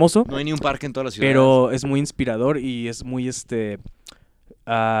 no es hermoso, No hay ni un parque en toda la ciudad. pero es muy inspirador y es muy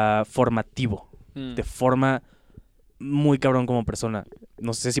formativo. Mm. Te forma muy cabrón como persona.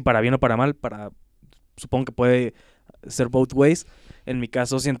 No sé si para bien o para mal, supongo que puede ser both ways. En mi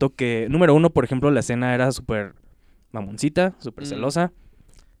caso siento que, número uno, por ejemplo, la escena era súper mamoncita, súper celosa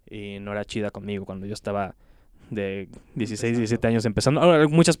y no era chida conmigo cuando yo estaba de 16, 17 años empezando. Ahora,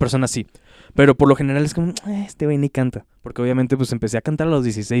 muchas personas sí, pero por lo general es como, este güey ni canta. Porque obviamente pues empecé a cantar a los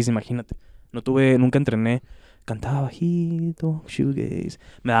 16, imagínate. Nunca entrené, cantaba bajito, shoegaze,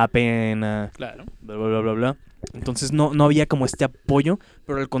 me daba pena, Claro. bla, bla, bla, bla, bla. Entonces no había como este apoyo,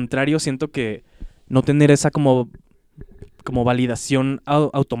 pero al contrario siento que no tener esa como validación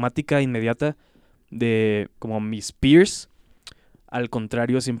automática, inmediata de como mis peers, al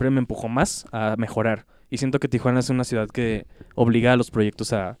contrario siempre me empujó más a mejorar. Y siento que Tijuana es una ciudad que obliga a los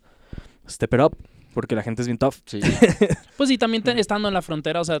proyectos a step it up, porque la gente es bien tough. Sí. Pues sí, también estando en la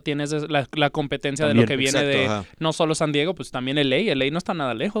frontera, o sea, tienes la competencia de También, lo que viene exacto, de ajá. no solo San Diego, pues también LA. LA no está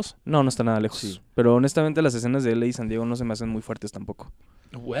nada lejos. No está nada lejos. Sí. Pero honestamente las escenas de LA y San Diego no se me hacen muy fuertes tampoco.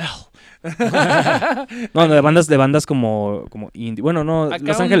 Well. No, de bandas como indie. Bueno, no, Acá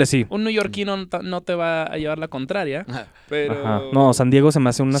Los Ángeles sí. Un neoyorquino no te va a llevar la contraria, pero... Ajá. No, San Diego se me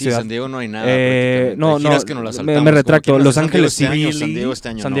hace una Sí, ciudad. San Diego no hay nada. No, prácticamente. Hay giras que nos las saltamos, me como retracto. que Los San Diego Ángeles este sí. año, San Diego este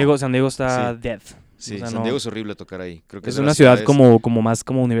año San Diego está Sí. dead. Sí, O sea, San no. Diego es horrible tocar ahí. Creo que Es de una las ciudad ciudades- como más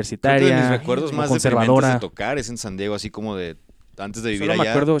como Creo que universitaria, de mis recuerdos como más deprimentes conservadora. de tocar es en San Diego, así como de antes de vivir Solo me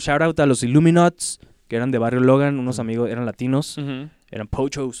allá. acuerdo, shout out a los Illuminats, que eran de Barrio Logan, unos amigos, eran latinos, Ujú. eran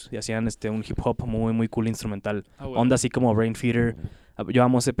pochos y hacían un hip hop muy muy cool instrumental. Ah, bueno. Onda así como Brain Feeder. Yo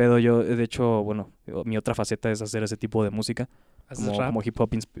amo ese pedo, de hecho, bueno, mi otra faceta es hacer ese tipo de música, ¿Haces como, rap? como hip hop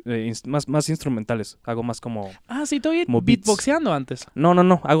más instrumentales, hago más como Ah, sí, estoy como beats. beatboxeando antes. no, o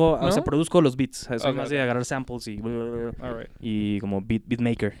 ¿No? sea, produzco los beats, soy Ok, más ok. de agarrar samples y All right. y como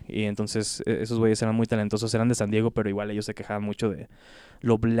beatmaker. Y entonces esos güeyes eran muy talentosos, eran de San Diego, pero igual ellos se quejaban mucho de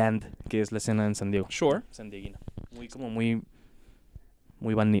lo bland que es la escena en San Diego. Sure. Sandieguina.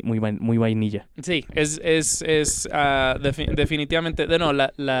 Muy vainilla. Sí, es definitivamente...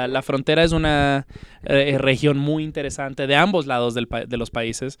 La frontera es una región muy interesante de ambos lados de los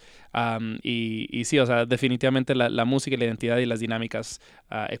países. Y sí, o sea, definitivamente la música y la identidad y las dinámicas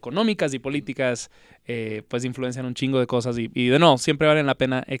económicas y políticas pues influencian un chingo de cosas y siempre valen la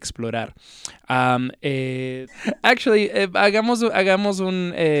pena explorar. Actually, hagamos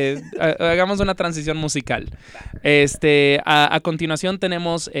una transición musical. A continuación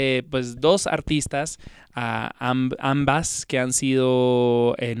tenemos pues 2 artistas, ambas que han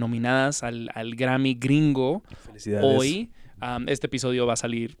sido nominadas al Grammy gringo Felicidades. hoy. Este episodio va a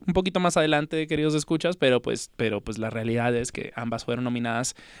salir un poquito más adelante, queridos escuchas, pero pues la realidad es que ambas fueron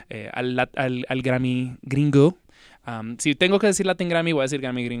nominadas al Grammy gringo. Si tengo que decir Latin Grammy, voy a decir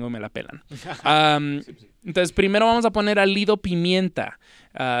Grammy gringo y me la pelan. Entonces, primero vamos a poner a Lido Pimienta.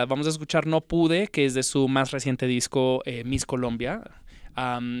 Vamos a escuchar No Pude, que es de su más reciente disco, Miss Colombia.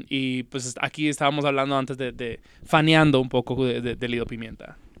 Y pues aquí estábamos hablando antes de faneando un poco de Lido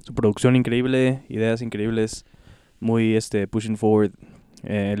Pimienta. Su producción increíble, ideas increíbles, muy pushing forward,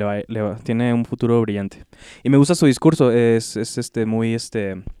 Tiene un futuro brillante. Y me gusta su discurso. Es muy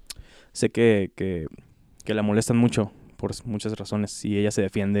sé que la molestan mucho por muchas razones y ella se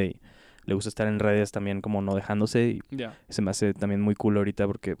defiende y le gusta estar en redes también como no dejándose y se me hace también muy cool ahorita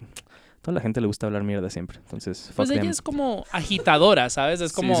porque a toda la gente le gusta hablar mierda siempre. Entonces, pues ella es como agitadora, ¿sabes?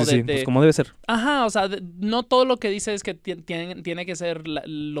 Es como sí. Pues como debe ser. Ajá, o sea, no todo lo que dice es que tiene que ser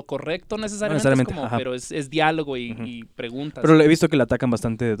lo correcto necesariamente. Pero es diálogo y preguntas. Pero he visto que la atacan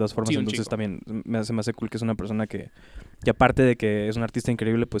bastante de todas formas, entonces también se me hace cool que es una persona que aparte de que es un artista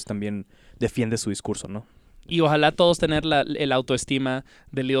increíble, pues también defiende su discurso, ¿no? Y ojalá todos tener el autoestima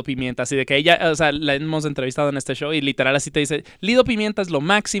de Lido Pimienta. Así de que ella, o sea, la hemos entrevistado en este show y literal así te dice, Lido Pimienta es lo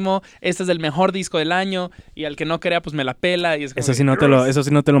máximo, este es el mejor disco del año y al que no crea pues me la pela. Y es como eso sí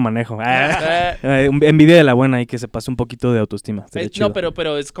no te lo manejo. Envidia de la buena y que se pase un poquito de autoestima. No,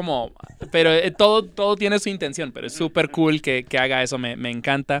 pero es como, todo tiene su intención, pero es súper cool que haga eso, me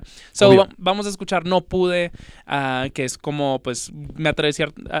encanta. Vamos a escuchar No Pude, que es como, pues, me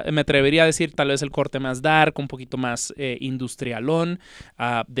atrevería a decir tal vez el corte más dark, un poquito más industrialón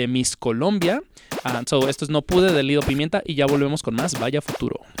de Miss Colombia. Esto es No Pude de Lido Pimienta y ya volvemos con más Vaya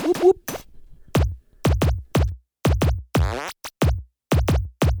Futuro.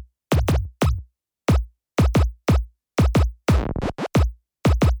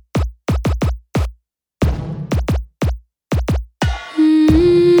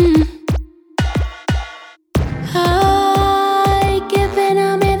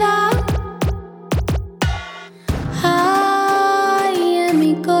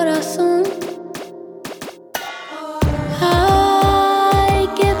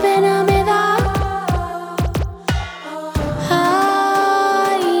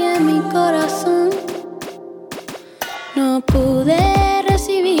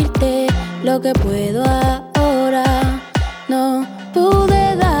 Que puedo ahora, no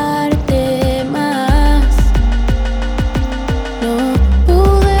pude darte más, no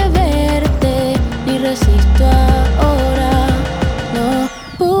pude verte ni resisto ahora, no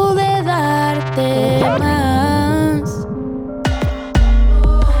pude darte más.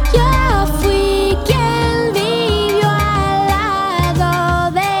 Yo fui quien vivió al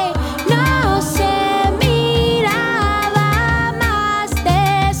lado de no se miraba más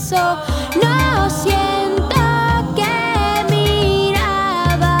de eso. No siento que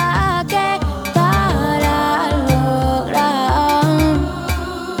miraba que para lograr.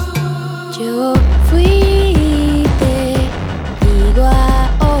 Yo fui, te digo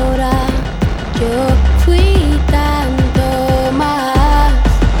ahora, yo fui tanto más.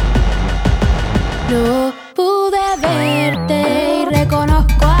 No pude verte y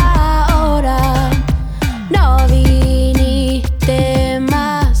reconozco ahora, no viniste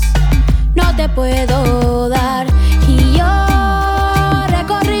más. No te puedo dar y yo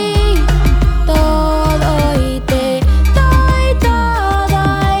recorrí todo y te doy todo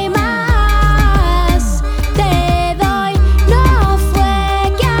y más. Te doy, no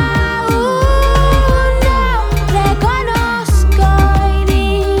fue que aún no reconozco y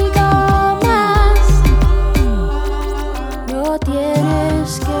digo más. No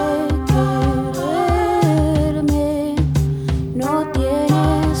tienes que quererme, no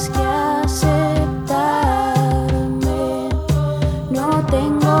tienes que aceptarme, no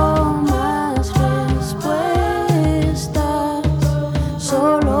tengo más respuestas,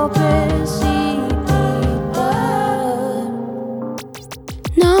 solo precipitar.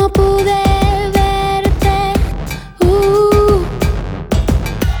 No pude verte,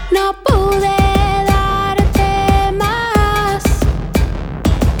 no pude darte más.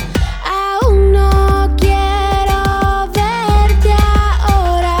 Aún no quiero verte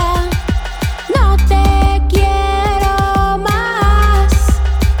ahora, no te quiero más.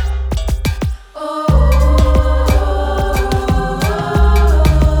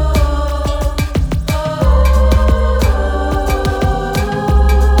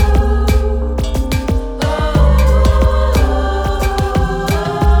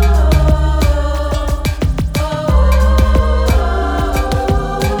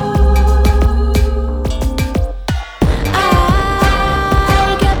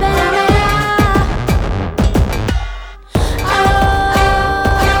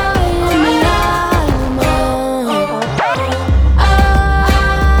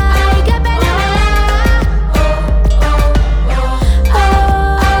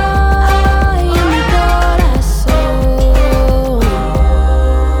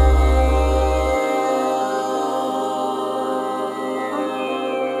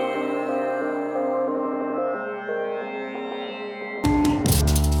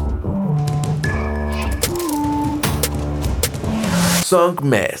 Song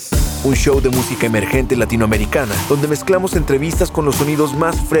Mess, un show de música emergente latinoamericana donde mezclamos entrevistas con los sonidos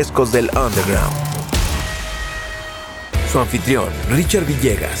más frescos del underground. Su anfitrión, Richard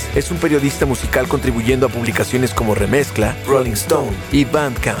Villegas, es un periodista musical contribuyendo a publicaciones como Remezcla, Rolling Stone y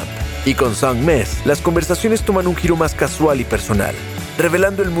Bandcamp. Y con Song Mess, las conversaciones toman un giro más casual y personal,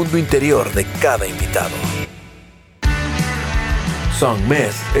 revelando el mundo interior de cada invitado. Song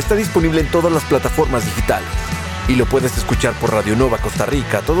Mess está disponible en todas las plataformas digitales y lo puedes escuchar por Radio Nova Costa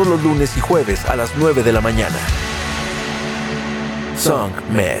Rica todos los lunes y jueves a las 9 de la mañana. Song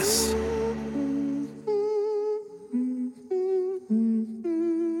Mess.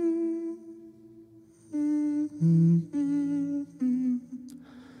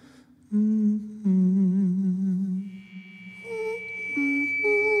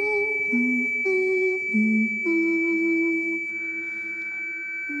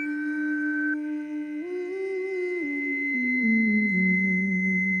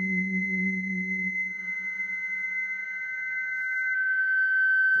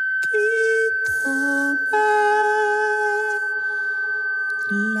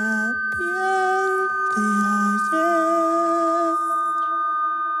 La piel de ayer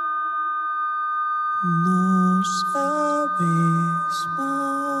no sabes más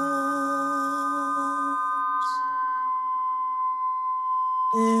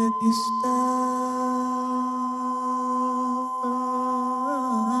de distancia.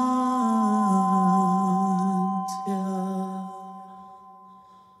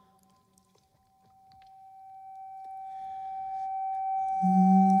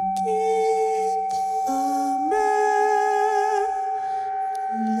 Quítame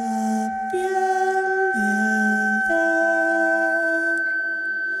la piel de ayer,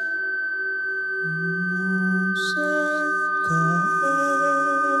 no sé caer,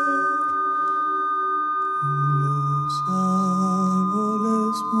 los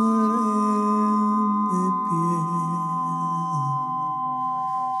árboles mueren de piel.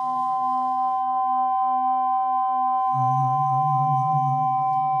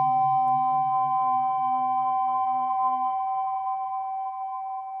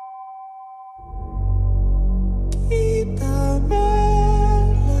 Quítame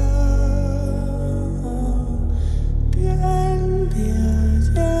la piel de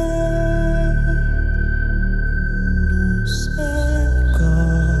ayer, no sé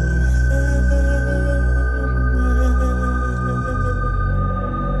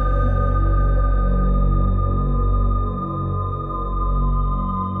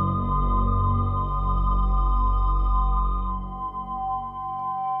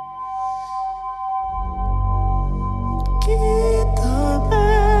quítame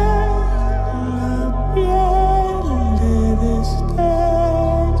la piel de destellos,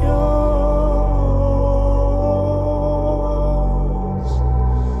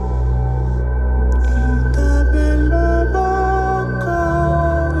 quítame la boca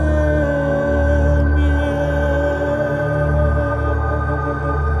de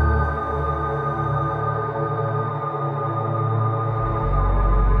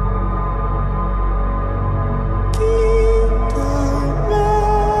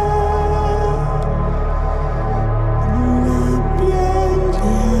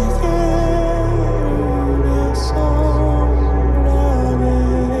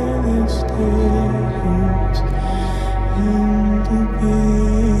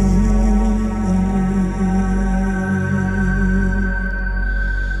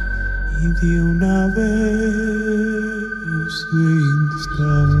de una vez de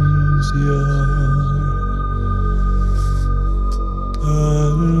instancia,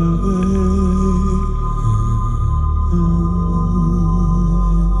 tal vez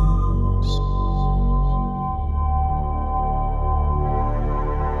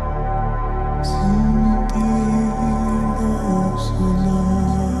sin ti no soy nada.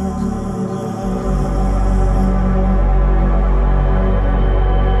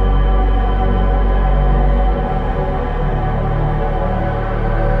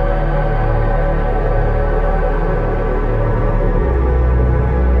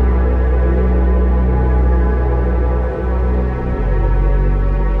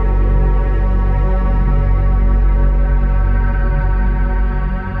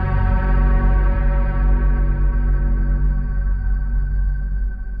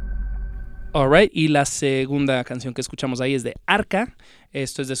 Alright, y la segunda canción que escuchamos ahí es de Arca.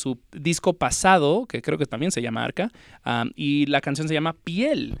 Esto es de su disco pasado, que creo que también se llama Arca. Y la canción se llama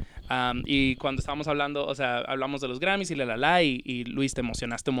Piel. Y cuando estábamos hablando, o sea, hablamos de los Grammys y Luis, te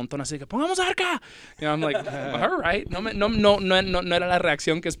emocionaste un montón, así que pongamos Arca. Y I'm like, all right. No era la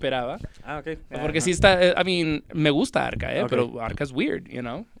reacción que esperaba. Ok. Porque sí está, I mean, me gusta Arca, Ok. pero Arca es weird, you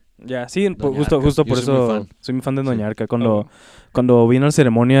know. Ya, sí, Doña justo Arca. por Yo soy muy eso fan. soy muy fan de Doña Sí. Arca. Cuando vino a la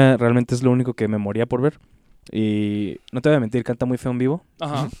ceremonia, realmente es lo único que me moría por ver. Y no te voy a mentir, canta muy feo en vivo.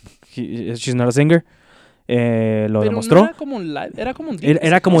 Ajá. She's not a singer. Lo Pero demostró. no era como un live, era como un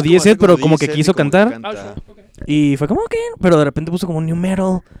Era como Es 10 hacer pero como que dicen y quiso como que cantar. canta. Ah, sure, okay. Y fue como, ok. Pero de repente puso como new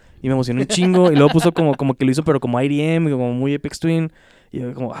metal. Y me emocionó un chingo. Y luego puso como que lo hizo, pero como IDM, y como muy Apex Twin. Y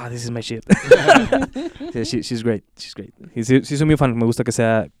yo como, this is my shit. Sí, she's great. She's great. Y sí, soy muy fan. Me gusta que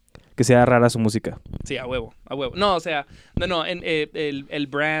sea rara su música. Sí, a huevo. No, o sea, el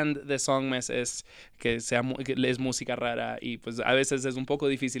brand de Songmes es que es música rara y pues a veces es un poco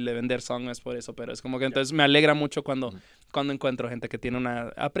difícil de vender Songmes por eso, pero es como que entonces me alegra mucho cuando encuentro gente que tiene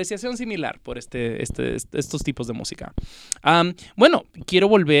una apreciación similar por estos tipos de música. Bueno, quiero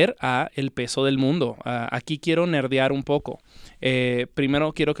volver a El Peso del Mundo. Aquí quiero nerdear un poco.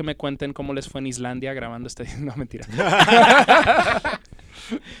 Primero quiero que me cuenten cómo les fue en Islandia grabando este... No, mentira.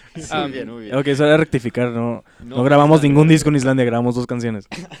 Muy bien, muy bien. Ok, eso era rectificar. No grabamos ningún disco en Islandia, grabamos 2 canciones.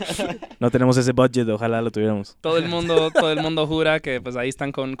 No tenemos ese budget, ojalá lo tuviéramos. Todo el mundo jura que pues ahí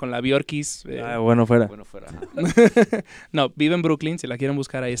están con la Bjorkis. Bueno, fuera. Bueno, fuera. No, vive en Brooklyn, si la quieren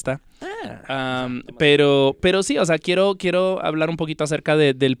buscar, ahí está. Pero sí, o sea, quiero hablar un poquito acerca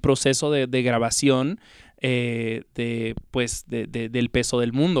del proceso de grabación del Peso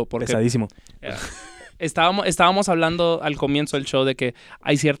del Mundo. Porque Pesadísimo. estábamos hablando al comienzo del show de que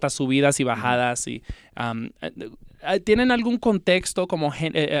hay ciertas subidas y bajadas y ¿tienen algún contexto, como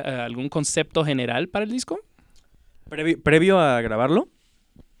algún concepto general para el disco? ¿Previo a grabarlo?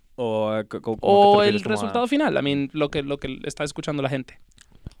 ¿O, ¿O el resultado final? I mean, lo que está escuchando la gente.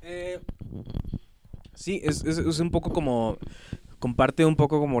 Sí, es un poco como... Comparte un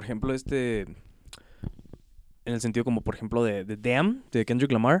poco como, por ejemplo, en el sentido como, por ejemplo, de Damn, de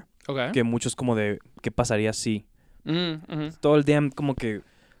Kendrick Lamar. Okay. Que muchos como de... ¿Qué pasaría si? Ujú. Todo el Damn como que...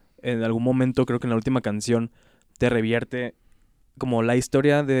 En algún momento, creo que en la última canción, te revierte como la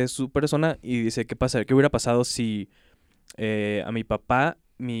historia de su persona y dice, ¿qué hubiera pasado si a mi papá,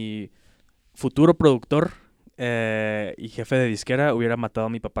 mi futuro productor y jefe de disquera, hubiera matado a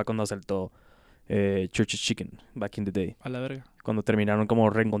mi papá cuando asaltó Church's Chicken back in the day? A la verga. Cuando terminaron como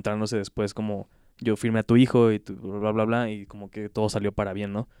reencontrándose después, como yo firmé a tu hijo y tu bla, bla, bla, y como que todo salió para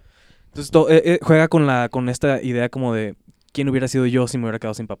bien, ¿no? Entonces juega con esta idea como de quién hubiera sido yo si me hubiera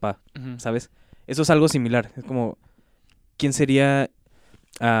quedado sin papá, Ujú. ¿sabes? Eso es algo similar. Es como, ¿quién sería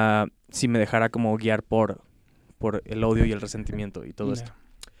si me dejara como guiar por el odio y el resentimiento y todo esto?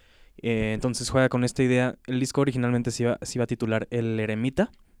 Entonces juega con esta idea. El disco originalmente se iba a titular El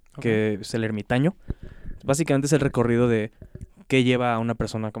Eremita, que es el ermitaño. Básicamente es el recorrido de qué lleva a una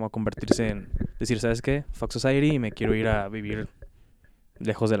persona como a convertirse en decir, ¿sabes qué? Fuck society y me quiero ir a vivir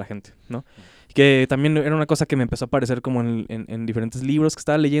lejos de la gente, ¿no? Que también era una cosa que me empezó a aparecer como en diferentes libros que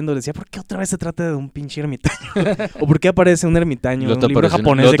estaba leyendo. Decía, ¿por qué otra vez se trata de un pinche ermitaño? ¿O por qué aparece un ermitaño? Luego Un te libro apareció,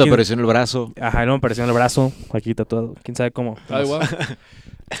 japonés luego de te quién- apareció en el brazo. Ajá, luego me apareció en el brazo, aquí tatuado. ¿Quién sabe cómo? Ay, wow.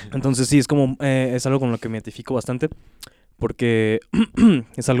 Entonces sí, es como es algo con lo que me identifico bastante porque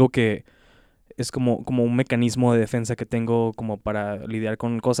es algo que es como un mecanismo de defensa que tengo como para lidiar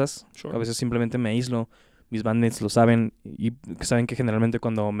con cosas. Sure. A veces simplemente me aíslo, mis bandmates lo saben y saben que generalmente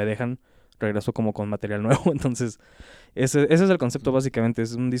cuando me dejan regreso como con material nuevo. Entonces ese es el concepto básicamente,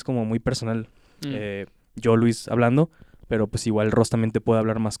 es un disco como muy personal. Yo, Luis, hablando, pero pues igual Ross también te puede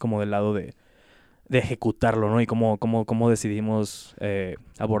hablar más como del lado de ejecutarlo, ¿no? Y cómo decidimos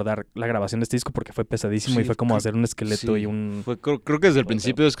abordar la grabación de este disco, porque fue pesadísimo Sí, y fue como creo- hacer un esqueleto sí. y un... Creo que desde el Buen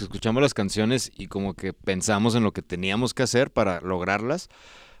principio, desde que escuchamos las canciones y como que pensamos en lo que teníamos que hacer para lograrlas,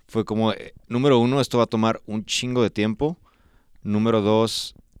 fue como, número 1, esto va a tomar un chingo de tiempo. Número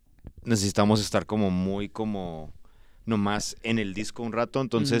 2, necesitamos estar como muy como nomás en el disco un rato.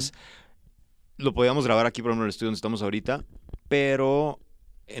 Entonces, lo podíamos grabar aquí, por ejemplo, en el estudio donde estamos ahorita, pero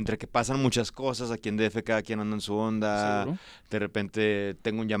entre que pasan muchas cosas, aquí en DF cada quien anda en su onda, ¿Seguro? de repente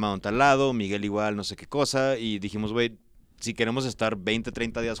tengo un llamado en tal lado, Miguel igual, no sé qué cosa, y dijimos, güey, si queremos estar 20,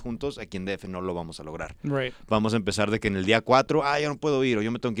 30 días juntos, aquí en DF no lo vamos a lograr. Right. Vamos a empezar de que en el día 4, yo no puedo ir, o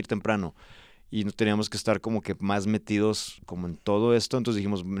yo me tengo que ir temprano. Y no teníamos que estar como que más metidos como en todo esto, entonces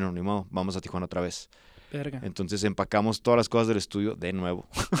dijimos, no, ni modo, vamos a Tijuana otra vez. Verga. Entonces empacamos todas las cosas del estudio de nuevo.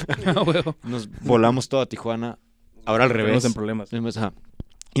 Ah, huevo. Nos volamos todo a Tijuana, ahora al revés. en problemas. Ajá.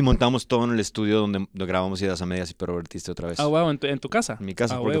 Y montamos todo en el estudio donde grabamos Ideas a Medias y Pervertiste otra vez. Ah, wow, en tu casa. En mi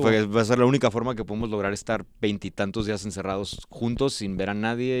casa, Ah, porque huevo. va a ser la única forma que podemos lograr estar 20 y tantos días encerrados juntos, sin ver a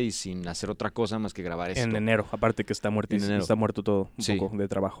nadie y sin hacer otra cosa más que grabar esto. En enero, aparte que está muertísimo, En enero. está muerto todo un Sí. poco de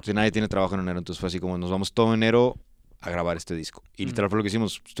trabajo. Si nadie tiene trabajo en enero, entonces fue así como nos vamos todo enero a grabar este disco. Y literal fue lo que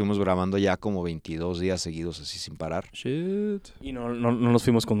hicimos. Estuvimos grabando ya como 22 días seguidos así sin parar. Shit. Y no nos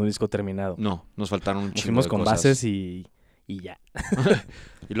fuimos con un disco terminado. No, nos faltaron un Nos chingo fuimos de con cosas. bases y ya.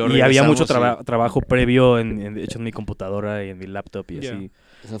 luego Y había mucho regresamos trabajo previo hecho en mi computadora y en mi laptop y Ya. así.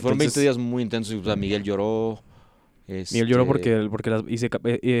 O sea, fueron Entonces- 20 días muy intensos. O sea, Miguel lloró. Miguel lloró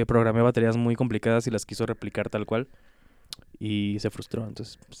porque programé baterías muy complicadas y las quiso replicar tal cual. Y se frustró.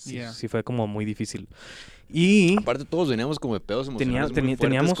 Entonces, sí, Yeah. sí fue como muy difícil. Y Aparte todos veníamos como de pedos emocionales muy fuertes,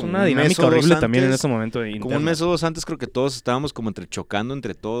 teníamos como una un mes dinámica o dos horrible también en antes. ese momento. Como interna. un mes o dos antes creo que todos estábamos como chocando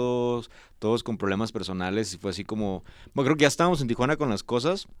entre todos con problemas personales y fue así como, bueno, creo que ya estábamos en Tijuana con las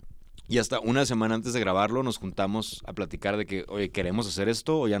cosas y hasta una semana antes de grabarlo nos juntamos a platicar de que, oye, ¿queremos hacer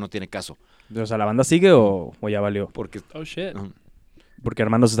esto o ya no tiene caso? O sea, ¿la banda sigue o ya valió? Porque Oh, shit. Porque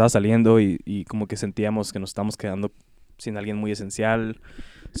Armando se estaba saliendo y como que sentíamos que nos estábamos quedando sin alguien muy esencial.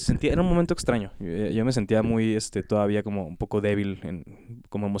 Era un momento extraño. Yo me sentía muy, todavía como un poco débil,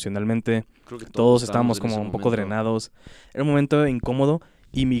 como emocionalmente. creo que Todos estábamos en ese como un poco momento. drenados. Era un momento incómodo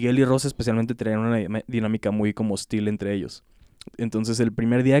y Miguel y Rosa especialmente traían una dinámica muy como hostil entre ellos. Entonces el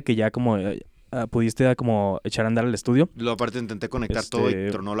primer día que ya como pudiste como echar a andar el estudio, Luego aparte intenté conectar todo y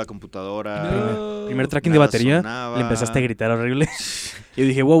Este- tronó la computadora. primer tracking de nada batería, sonaba. le empezaste a gritar horrible. Y yo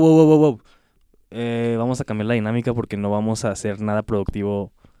dije, wow. Vamos a cambiar la dinámica porque no vamos a hacer nada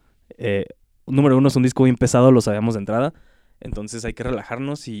productivo. Número uno, es un disco bien pesado, lo sabemos de entrada. Entonces hay que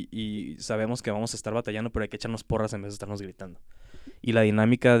relajarnos y sabemos que vamos a estar batallando, pero hay que echarnos porras en vez de estarnos gritando. Y la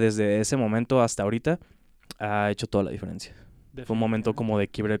dinámica desde ese momento hasta ahorita ha hecho toda la diferencia. Fue un momento como de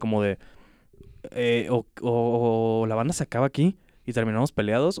quiebre, como de... o la banda se acaba aquí y terminamos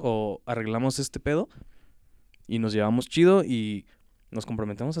peleados, o arreglamos este pedo y nos llevamos chido y nos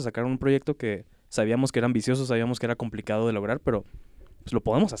comprometemos a sacar un proyecto que sabíamos que era ambicioso, sabíamos que era complicado de lograr, pero pues lo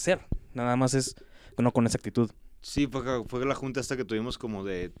podemos hacer. Nada más es no con esa actitud. Sí, fue la junta esta que tuvimos como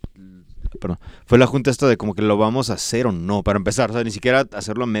de... Perdón. Fue la junta esta de como que lo vamos a hacer o no, para empezar. O sea, ni siquiera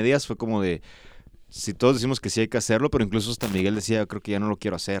hacerlo a medias, fue como de... Si todos decimos que sí hay que hacerlo, pero incluso hasta Miguel decía, creo que ya no lo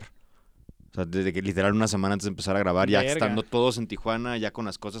quiero hacer. O sea, desde que literal una semana antes de empezar a grabar, ya Verga. estando todos en Tijuana, ya con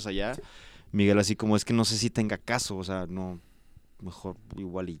las cosas allá, Miguel así como, es que no sé si tenga caso, o sea, no, mejor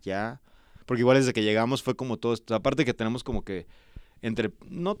igual y ya. Porque igual desde que llegamos fue como todo esto. Aparte que tenemos como que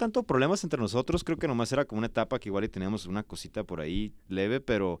no tanto problemas entre nosotros, creo que nomás era como una etapa que igual y teníamos una cosita por ahí leve,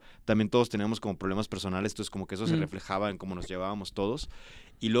 pero también todos teníamos como problemas personales, entonces como que eso se reflejaba en cómo nos llevábamos todos.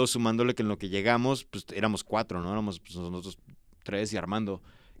 Y luego sumándole que en lo que llegamos, pues éramos 4, ¿no? Éramos pues, nosotros 3 y Armando.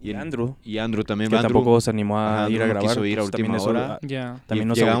 Y Andrew, Y Andrew también. que Andrew, tampoco se animó a ajá, ir a Andrew no grabar. quiso ir a pues, también última eso, hora. Ya. también y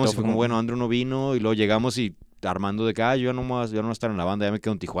nos llegamos agüitó, y fue como, bueno, Andrew no vino, y luego llegamos y Armando de que, yo no voy a estar en la banda, ya me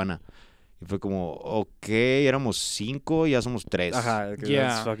quedo en Tijuana. Y fue como, ok, éramos 5 y ya somos 3. Ajá, que Yeah.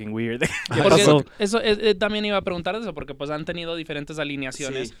 that's fucking weird. ¿Qué Porque pasó? eso también iba a preguntar eso, porque pues han tenido diferentes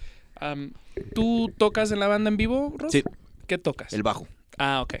alineaciones. Sí. ¿Tú tocas en la banda en vivo, Ross? Sí. ¿Qué tocas? El bajo.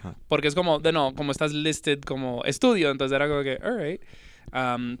 Ah, ok. Ajá. Porque es como, como estás listed como estudio, entonces era como que, alright.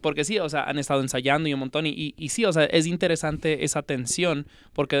 Porque sí, o sea, han estado ensayando y un montón. Y sí, o sea, es interesante esa tensión,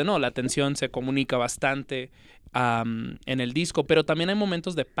 porque la tensión se comunica bastante en el disco, pero también hay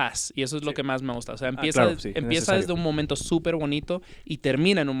momentos de paz, y eso es lo que más me gusta. O sea, empieza, claro, sí, es empieza necesario. desde un momento súper bonito y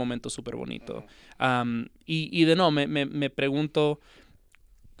termina en un momento súper bonito. Y me pregunto,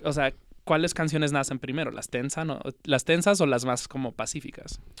 o sea, ¿cuáles canciones nacen primero? ¿Las tensas o las más como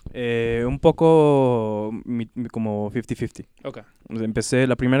pacíficas? Un poco como 50-50. Ok, O sea,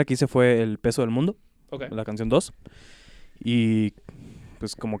 la primera que hice fue El peso del mundo, ok. la canción 2. Y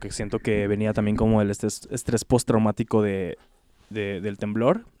pues como que siento que venía también como el estrés postraumático del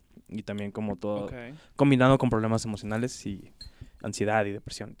temblor. Y también como todo Ok. combinado con problemas emocionales y ansiedad y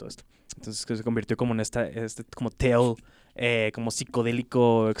depresión y todo esto. Entonces que se convirtió como en este como tale, como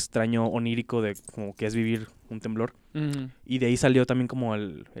psicodélico, extraño, onírico de como que es vivir un temblor. Ujú. Y de ahí salió también como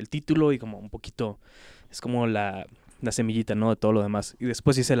el título y como un poquito, es como la semillita, ¿no? De todo lo demás. Y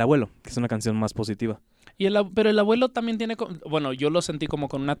después hice El abuelo, que es una canción más positiva. Pero el abuelo también tiene, bueno, yo lo sentí como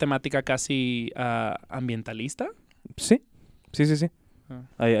con una temática casi ambientalista. Sí. Ah.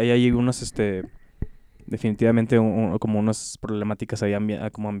 Hay unas, definitivamente como unas problemáticas ahí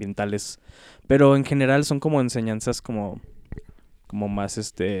como ambientales. Pero en general son como enseñanzas como más,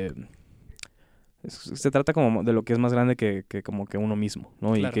 se trata como de lo que es más grande que como que uno mismo,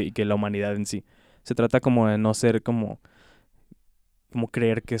 ¿no? Claro. Y que la humanidad en sí. Se trata como de no ser como como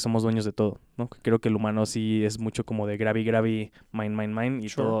creer que somos dueños de todo, ¿no? Creo que el humano sí es mucho como de grabby, mine, y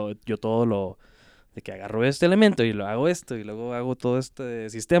Sure. todo lo de que agarro este elemento y lo hago esto y luego hago todo este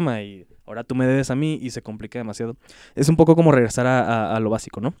sistema y ahora tú me debes a mí y se complica demasiado. Es un poco como regresar a lo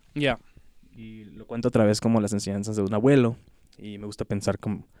básico, ¿no? Ya. Y lo cuento otra vez como las enseñanzas de un abuelo y me gusta pensar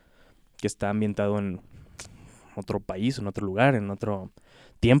como que está ambientado en otro país, en otro lugar, en otro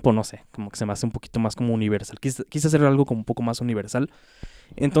tiempo, no sé, como que se me hace un poquito más como universal. Quise hacer algo como un poco más universal.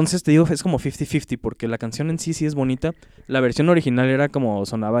 Entonces te digo, es como 50-50 porque la canción en sí es bonita. La versión original era como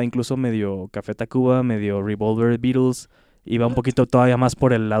sonaba incluso medio Café Tacuba, medio Revolver Beatles. Iba un poquito todavía más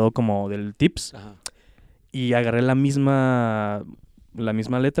por el lado como del tips. Ajá. Y agarré la misma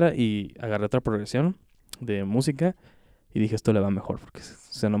letra y agarré otra progresión de música y dije esto le va mejor porque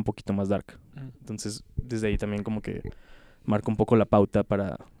suena un poquito más dark. Entonces desde ahí también como que marca un poco la pauta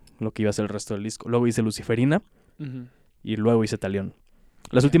para lo que iba a ser el resto del disco. Luego hice Luciferina Ujú. y luego hice Talión.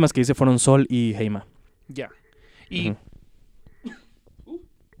 Las últimas que hice fueron Sol y Heima. Ya. Y Ujú.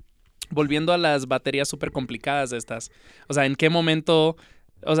 volviendo a las baterías súper complicadas de estas, o sea, ¿en qué momento?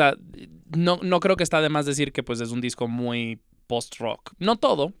 O sea, no creo que está de más decir que pues es un disco muy post-rock. No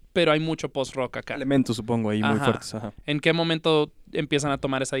todo, pero hay mucho post-rock acá. Elementos, supongo, ahí muy Ajá. fuertes. Ajá. ¿En qué momento empiezan a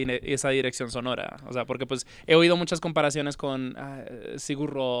tomar esa dirección sonora? O sea, porque pues he oído muchas comparaciones con Sigur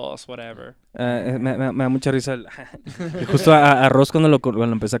Rós, whatever. Me da mucha risa. Que justo a Ross cuando lo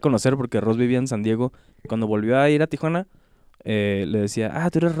empecé a conocer, porque Ross vivía en San Diego, cuando volvió a ir a Tijuana, le decía,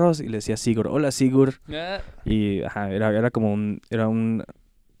 tú eres Ross, y le decía Sigur, hola Sigur. Y ajá, era como un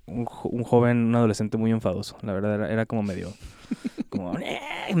joven, un adolescente muy enfadoso. La verdad, era como medio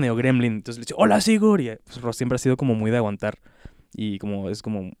gremlin. Entonces le decía, hola Sigur. Y pues, Ross siempre ha sido como muy de aguantar. Y como es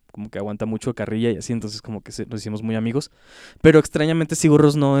como que aguanta mucho carrilla y así. Entonces como que nos hicimos muy amigos. Pero extrañamente Sigur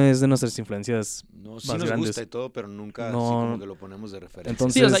Rós no es de nuestras influencias. No, sí más nos grandes. gusta y todo, pero nunca así No. como que lo ponemos de referencia.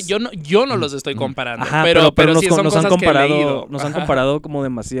 Entonces, Sí, o sea, yo no los estoy comparando. Ajá, pero nos, sí son nos han cosas que he leído. comparado, nos han Ajá. comparado como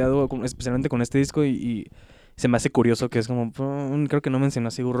demasiado, especialmente con este disco y se me hace curioso que es como, creo que no mencioné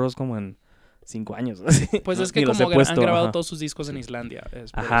a Sigur Rós como en 5 años. Así. Pues No, es que ni los como he puesto, han grabado ajá. todos sus discos en Islandia.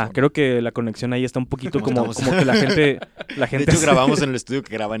 Es por Ajá, eso. creo que la conexión ahí está un poquito como Estamos- que la gente De hecho, grabamos en el estudio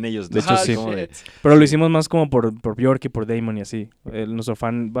que graban ellos. De hecho, sí. Como de- Pero lo hicimos más como por Bjork y por Damon y así. Nuestro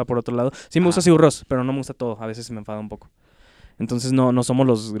fan va por otro lado. Sí me gusta Sigur Rós, pero no me gusta todo. A veces se me enfada un poco. Entonces no somos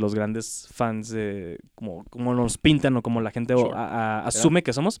los grandes fans de como nos pintan o como la gente Sure. asume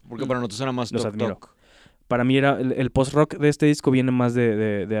que somos. Porque para nosotros era más Los Tok admiro. Tok. Para mí era el post-rock de este disco viene más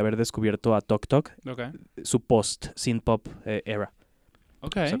de haber descubierto a Tok Tok, Ok. su post-synth-pop era.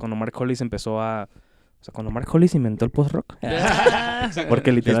 Ok. O sea, cuando Mark Hollis cuando Mark Hollis inventó el post-rock. Ah.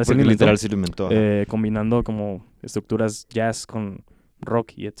 Porque literal, sí Porque lo inventó, literal sí lo inventó. ajá. combinando como estructuras jazz con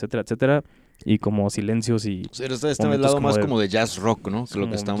rock y etcétera, etcétera. Y como silencios y O sea, este momentos lado como más de- como de jazz rock, ¿no? Que lo como-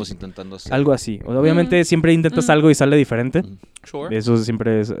 que estamos intentando hacer. algo así. O sea, obviamente siempre intentas algo y sale diferente. Sure. Eso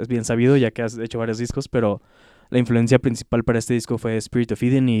siempre es bien sabido, ya que has hecho varios discos, pero la influencia principal para este disco fue Spirit of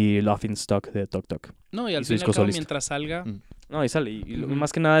Eden y Laughing Stock de Tok Tok. No, y al y su fin y al disco cabo, solista. mientras salga... Mm. No, y sale. Y Ujú.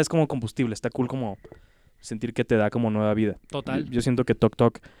 más que nada es como combustible. Está cool como sentir que te da como nueva vida. Total. Yo siento que Tok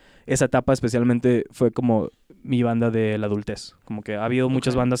Tok, esa etapa especialmente fue como mi banda de la adultez. Como que ha habido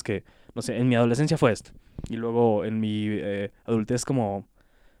muchas Ok. bandas que, no sé, en mi adolescencia fue esta. Y luego en mi adultez como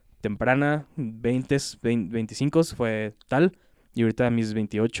temprana, 20s, 25 fue tal. Y ahorita a mis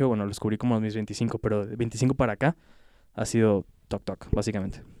 28, bueno, lo descubrí como a mis 25, pero de 25 para acá ha sido Tok Tok,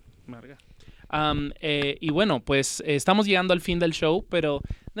 básicamente. Marga. Y bueno, pues estamos llegando al fin del show, pero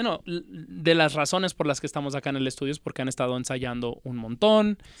bueno, de las razones por las que estamos acá en el estudio es porque han estado ensayando un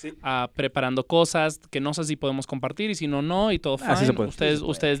montón, Sí. preparando cosas que no sé si podemos compartir y si no, no, y todo fine. Sí se puede.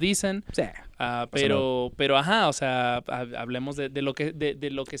 Ustedes dicen, Sí. pero ajá, o sea, hablemos de lo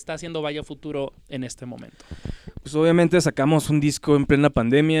que está haciendo Vaya Futuro en este momento. Pues obviamente sacamos un disco en plena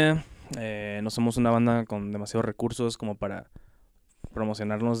pandemia. No somos una banda con demasiados recursos como para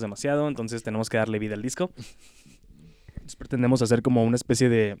promocionarnos demasiado, entonces tenemos que darle vida al disco. Entonces pretendemos hacer como una especie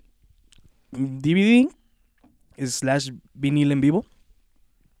de DVD / vinil en vivo,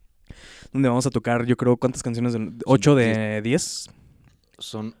 donde vamos a tocar, yo creo, ¿cuántas canciones? 8 de 10.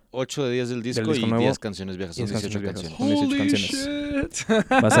 Son 8 de 10 del disco, disco y nuevo. 10 canciones viejas. Son 10 18 canciones canciones. viejas. 18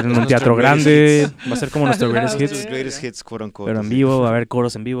 canciones. Va a ser en Es un nuestro teatro greatest grande, hits. va a ser como nuestro greatest Grande. hits. Los greatest hits, quote unquote. Pero en así. vivo, va a haber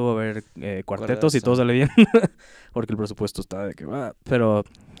coros en vivo, va a haber cuartetos y todo Cuerdas, sale bien. Porque el presupuesto está de que va. Pero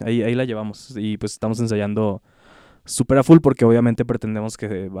ahí la llevamos. Y pues estamos ensayando súper a full porque obviamente pretendemos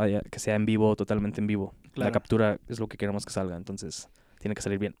que sea en vivo, totalmente en vivo. Claro. La captura es lo que queremos que salga, entonces tiene que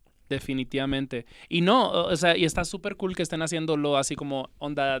salir bien. Definitivamente. Y no, o sea, y está súper cool que estén haciéndolo así como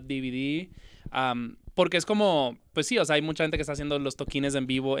onda DVD. Porque es como, pues sí, o sea, hay mucha gente que está haciendo los toquines en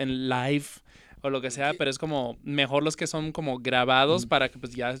vivo, en live o lo que sea, pero es como mejor los que son como grabados para que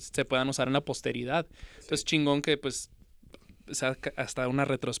pues ya se puedan usar en la posteridad. Entonces chingón que pues sea hasta una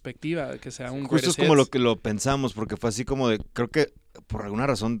retrospectiva, que sea un Justo es greatest como lo hits. que lo pensamos, porque fue así como de, creo que por alguna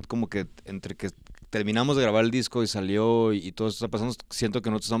razón como que entre que terminamos de grabar el disco y salió y todo esto está pasando, siento que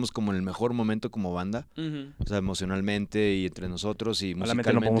nosotros estamos como en el mejor momento como banda, Ujú. o sea, emocionalmente y entre nosotros y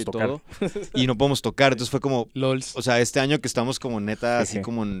Solamente no musicalmente podemos y todo. Y no podemos tocar, entonces fue como, LOLs. o sea, este año que estamos como neta, así Jeje.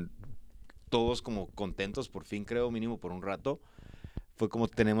 como todos como contentos, por fin creo, mínimo por un rato, fue como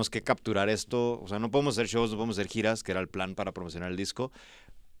tenemos que capturar esto, o sea, no podemos hacer shows, no podemos hacer giras, que era el plan para promocionar el disco,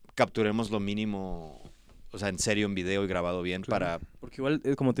 capturemos lo mínimo, o sea, en serio, en video y grabado bien para... Porque igual,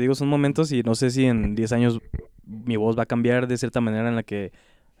 como te digo, son momentos y no sé si en 10 años mi voz va a cambiar de cierta manera en la que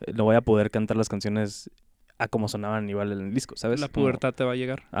no voy a poder cantar las canciones a como sonaban igual en el disco, ¿sabes? La Como- pubertad te va a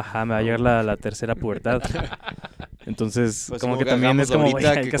llegar. Ajá, me va a llegar la tercera pubertad. Entonces, Pues como que también hagamos es como, ahorita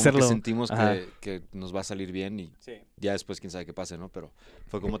güey, hay que como hacerlo. sentimos Ajá. que nos va a salir bien y Sí. ya después quién sabe qué pase, ¿no? Pero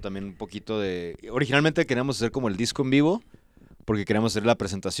fue como también un poquito de... Originalmente queríamos hacer como el disco en vivo porque queríamos hacer la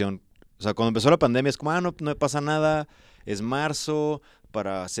presentación. O sea, cuando empezó la pandemia es como, no pasa nada, es marzo,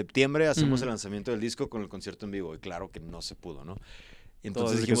 para septiembre hacemos Ujú. el lanzamiento del disco con el concierto en vivo. Y claro que no se pudo, ¿no? Y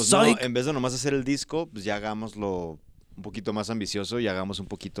Todos entonces de que, dijimos, no, "Psych". en vez de nomás hacer el disco, pues ya hagámoslo un poquito más ambicioso y hagamos un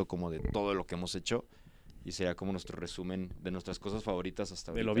poquito como de todo lo que hemos hecho. Y sería como nuestro resumen de nuestras cosas favoritas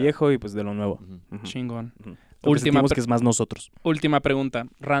hasta De lo ahorita. viejo y pues de lo nuevo. Ujú. Ujú. Chingón. Ujú. Lo que Última sentimos pre- que es más nosotros. Última pregunta,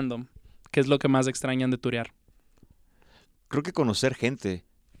 random. ¿Qué es lo que más extrañan de turear? Creo que conocer gente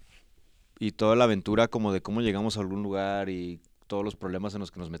y toda la aventura como de cómo llegamos a algún lugar y todos los problemas en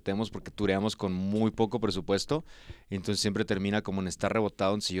los que nos metemos porque tureamos con muy poco presupuesto y entonces siempre termina como en estar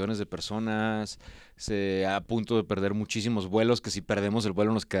rebotado en sillones de personas, a punto de perder muchísimos vuelos, que si perdemos el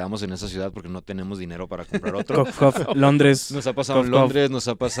vuelo nos quedamos en esa ciudad porque no tenemos dinero para comprar otro. Cough, cough, Londres. Nos ha pasado en Cough, cough. Londres, nos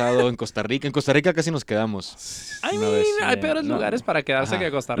ha pasado en Costa Rica. En Costa Rica casi nos quedamos. I Una mean, vez, hay sí, peores no. lugares para quedarse Ajá.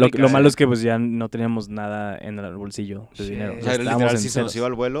 que Costa Lo, Rica. lo malo es que pues ya no teníamos nada en el bolsillo de Sí. dinero. O sea, Estábamos literal, en si se nos ceros. iba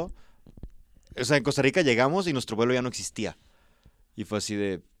el vuelo. O sea, en Costa Rica llegamos y nuestro vuelo ya no existía. Y fue así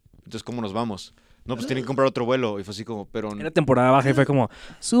de, entonces, ¿cómo nos vamos? No, pues tienen que comprar otro vuelo. Y fue así como, pero... Era temporada baja y fue como,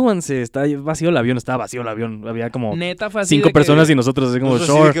 súbanse, está vacío el avión, estaba vacío el avión. Había como Neta fue así 5 de que- personas y nosotros así como, Nosotros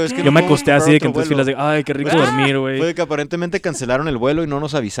así de sure. que, es que Yo no me podemos acosté así de que en comprar 3 otro filas de, ay, qué rico Ah, dormir, güey. Fue de que aparentemente cancelaron el vuelo y no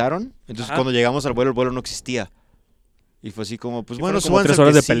nos avisaron. Entonces, Ajá. cuando llegamos al vuelo no existía. Y fue así como, pues Y bueno, fueron como súbanse 3 al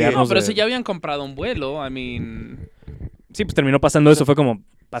horas que de sigue. pelearnos. No, pero de- si ya habían comprado un vuelo, I mean... Sí, pues terminó pasando eso, fue como,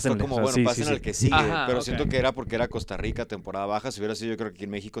 pásenle. Fue como, o sea, bueno, sí, pasen sí, al sí. que sigue. Ajá, pero ok. siento que era porque era Costa Rica, temporada baja. Si hubiera sido, yo creo que aquí en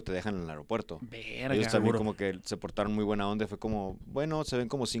México te dejan en el aeropuerto. Verga. Ellos también seguro. como que se portaron muy buena onda. Fue como, bueno, se ven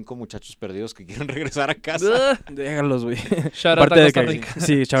como 5 muchachos perdidos que quieren regresar a casa. Ugh. Déjalos, güey. Shout out Aparte a de Costa que, Rica.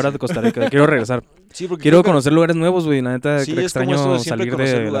 sí, shout out de Costa Rica. Quiero regresar. Sí, porque Quiero creo que- conocer lugares nuevos, güey. La neta, Sí, creo que es como extraño esto de siempre salir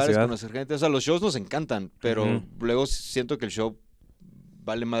conocer de la lugares, ciudad. conocer gente. O sea, los shows nos encantan, pero Ujú. luego siento que el show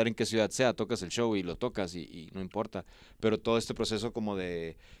vale madre en qué ciudad sea, tocas el show y lo tocas y no importa. Pero todo este proceso como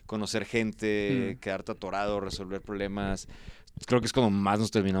de conocer gente, quedarte atorado, resolver problemas, creo que es como más nos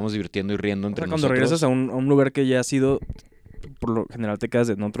terminamos divirtiendo y riendo O entre sea, cuando nosotros. regresas a un lugar que ya has ido, por lo general te quedas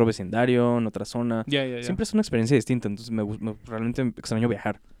en otro vecindario, en otra zona. Ya, ya, ya. Siempre es una experiencia distinta, entonces realmente extraño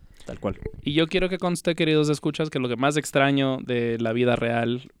viajar, tal cual. Y yo quiero que conste, queridos escuchas, que lo que más extraño de la vida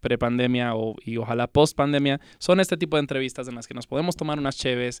real, prepandemia y ojalá post-pandemia, son este tipo de entrevistas en las que nos podemos tomar unas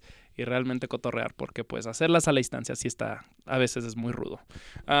cheves y realmente cotorrear, porque pues hacerlas a la distancia sí está, a veces es muy rudo.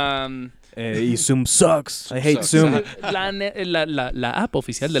 Y Zoom sucks. I hate Zoom. La app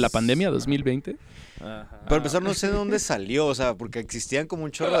oficial de la pandemia 2020. Para empezar, no sé de dónde salió, o sea, porque existían como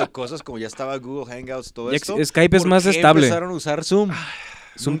un chorro de cosas, como ya estaba Google Hangouts, todo Y esto. Skype es ¿Por más qué estable. empezaron a usar Zoom?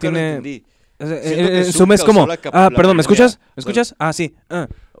 Zoom Nunca lo tiene... entendí. O sea, Siento que Zoom Zoom es causó como, la perdón, ¿me escuchas? capilaridad. ¿Me escuchas? Ah, sí. La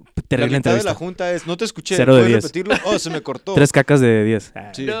Terrible mitad de la entrevista. junta es, no te escuché, 0 de ¿puedes 10. repetirlo? Oh, se me cortó. 3 cacas de 10.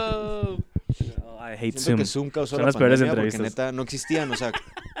 Sí. No. I hate Siento Zoom. que Zoom causó Son la las peores pandemia porque entrevistas. neta no existían, o sea,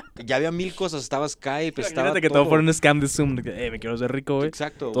 ya había 1000 cosas, estaba Skype, estaba Imagínate que todo. todo fuera un scam de Zoom. De que, me quiero hacer rico, güey.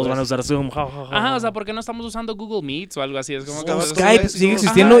 Exacto. Todos güey. van a usar Zoom. Ja, ja, ja. Ajá, o sea, ¿por qué no estamos usando Google Meets o algo así? Es como que... No, Skype eso sigue es-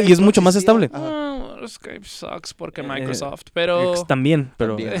 existiendo ajá, y es no mucho más existía. estable. Ah, Skype sucks porque Eh, Microsoft, pero... También,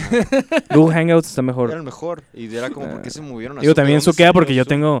 pero También, ajá. Google Hangouts está Era mejor. el mejor. Y era como, ¿por qué se movieron a Digo, Zoom? ¿De también dónde suquea salió porque yo Zoom?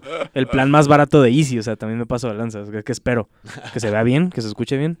 tengo el plan más barato de Easy. O sea, también me paso de lanza. O sea, ¿qué espero? Que se vea bien, que se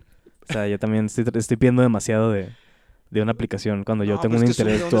escuche bien. O sea, yo también estoy pidiendo demasiado de de una aplicación cuando yo No, tengo pues un que Zoom,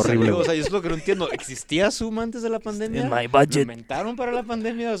 ¿de intelecto dónde horrible. salió? O güey. sea, yo es lo que no entiendo. ¿Existía Zoom antes de la pandemia? In my ¿Lo budget. inventaron para la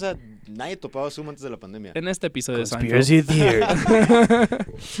pandemia? O sea, nadie topaba Zoom antes de la pandemia. En este episodio de Seinfeld. Conspiracy theory.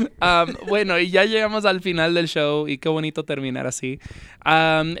 Bueno, y ya llegamos al final del show y qué bonito terminar así.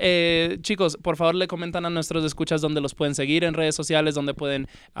 Chicos, por favor le comentan a nuestros escuchas dónde los pueden seguir en redes sociales, dónde pueden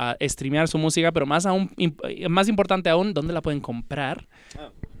streamear su música, pero más importante aún, dónde la pueden comprar.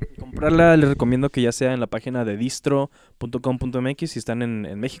 Comprarla les recomiendo que ya sea en la página de distro.com.mx si están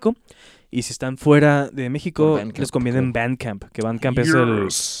en México. Y si están fuera de México, Por Bandcamp, les conviene en creo. Bandcamp. Que Bandcamp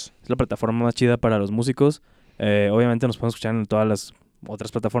es la plataforma más chida para los músicos. Obviamente nos podemos escuchar en todas las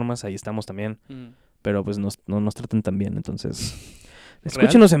otras plataformas. Ahí estamos también. Pero pues no nos tratan tan bien. Entonces,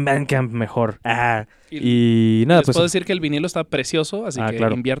 escúchenos en Bandcamp mejor. Y nada, Les pues puedo decir que el vinilo está precioso, así que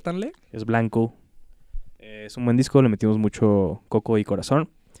claro. inviértanle. es blanco. Es un buen disco. Le metimos mucho coco y corazón.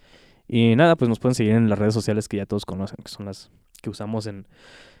 Y nada, pues nos pueden seguir en las redes sociales que ya todos conocen, que son las que usamos en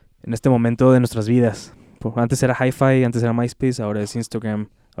este momento de nuestras vidas. Antes era Hi-Fi, antes era MySpace, ahora es Instagram,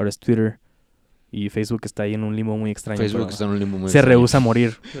 ahora es Twitter. Y Facebook está ahí en un limbo muy extraño. Facebook pero está en un limbo muy se extraño. rehúsa a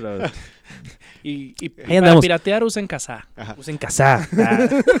morir. Y Ahí para andamos. piratear usen Kazaa. Usen casa.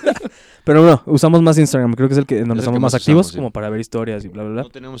 Pero bueno, usamos más Instagram. Creo que es el que en donde Es el estamos que más más activos, usamos, sí. como para ver historias y bla, bla, No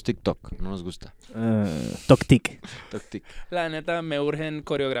bla. tenemos TikTok, no nos gusta. Toctic. TikTok. La neta, me urgen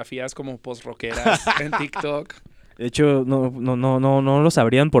coreografías como post-rockeras en TikTok. De hecho, no lo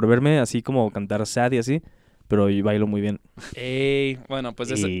sabrían por verme así como cantar sad y así. Pero yo bailo muy bien. Ey, bueno,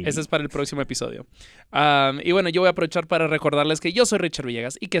 pues ese Ey. es para el próximo episodio. Y bueno, yo voy a aprovechar para recordarles que yo soy Richard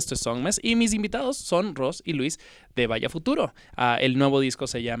Villegas y que esto es Songmes. Y mis invitados son Ross y Luis de Vaya Futuro. El nuevo disco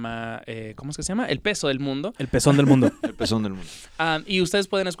se llama, ¿cómo es que se llama? El Peso del Mundo. El pezón del mundo. El pezón del mundo. Y ustedes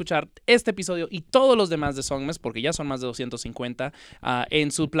pueden escuchar este episodio y todos los demás de Songmes, porque ya son más de 250,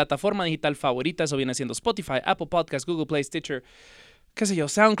 en su plataforma digital favorita. Eso viene siendo Spotify, Apple Podcasts, Google Play, Stitcher, qué sé yo,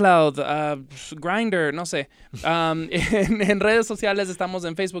 SoundCloud, Grindr, no sé. En redes sociales estamos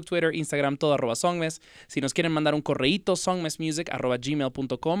en Facebook, Twitter, Instagram, todo @Songmes. Si nos quieren mandar un correíto,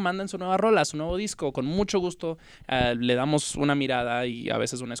 songmesmusic@gmail.com, manden su nueva rola, su nuevo disco. Con mucho gusto le damos una mirada y a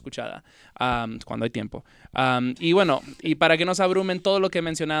veces una escuchada cuando hay tiempo. Y bueno, y para que no se abrumen, todo lo que he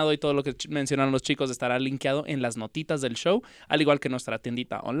mencionado y todo lo que mencionaron los chicos estará linkeado en las notitas del show, al igual que nuestra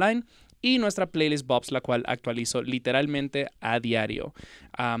tiendita online y nuestra playlist Bobs, la cual actualizo literalmente a diario.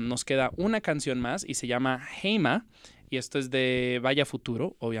 Nos queda una canción más y se llama Heima. Y esto es de Vaya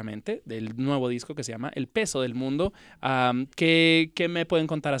Futuro, obviamente, del nuevo disco que se llama El Peso del Mundo. ¿Qué me pueden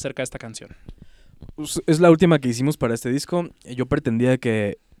contar acerca de esta canción? Pues, es la última que hicimos para este disco. Yo pretendía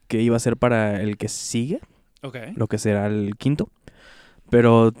que iba a ser para el que sigue, Ok. lo que será el quinto.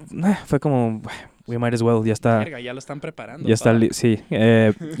 Pero fue como, we might as well, ya está. Verga, ya lo están preparando. Ya está, sí.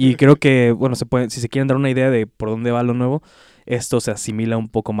 Y creo que, bueno, si se quieren dar una idea de por dónde va lo nuevo, esto se asimila un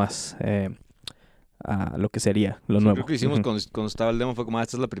poco más a lo que sería lo nuevo. Creo que hicimos Ujú. cuando estaba el demo, fue como,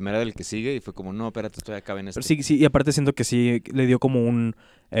 esta es la primera del que sigue, y fue como, no, espérate, estoy acá en este. Pero sí, y aparte siento que sí le dio como un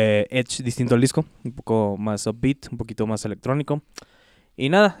edge distinto al disco, un poco más upbeat, un poquito más electrónico. Y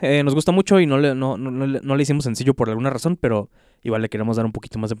nada, nos gusta mucho y no le hicimos sencillo por alguna razón, pero igual le queremos dar un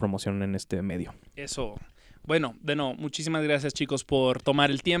poquito más de promoción en este medio. Eso. Bueno, de nuevo, muchísimas gracias, chicos, por tomar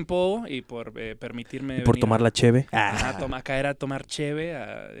el tiempo y por permitirme Y por venir tomar la cheve. a caer a tomar cheve,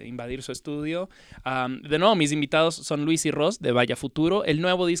 a invadir su estudio. De nuevo, mis invitados son Luis y Ross de Vaya Futuro. El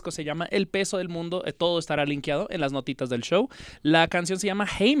nuevo disco se llama El Peso del Mundo. Todo estará linkeado en las notitas del show. La canción se llama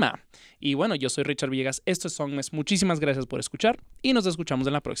Heima. Y bueno, yo soy Richard Villegas. Esto es Songmes. Muchísimas gracias por escuchar y nos escuchamos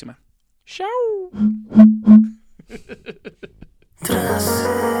en la próxima. ¡Chao!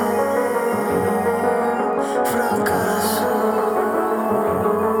 Tras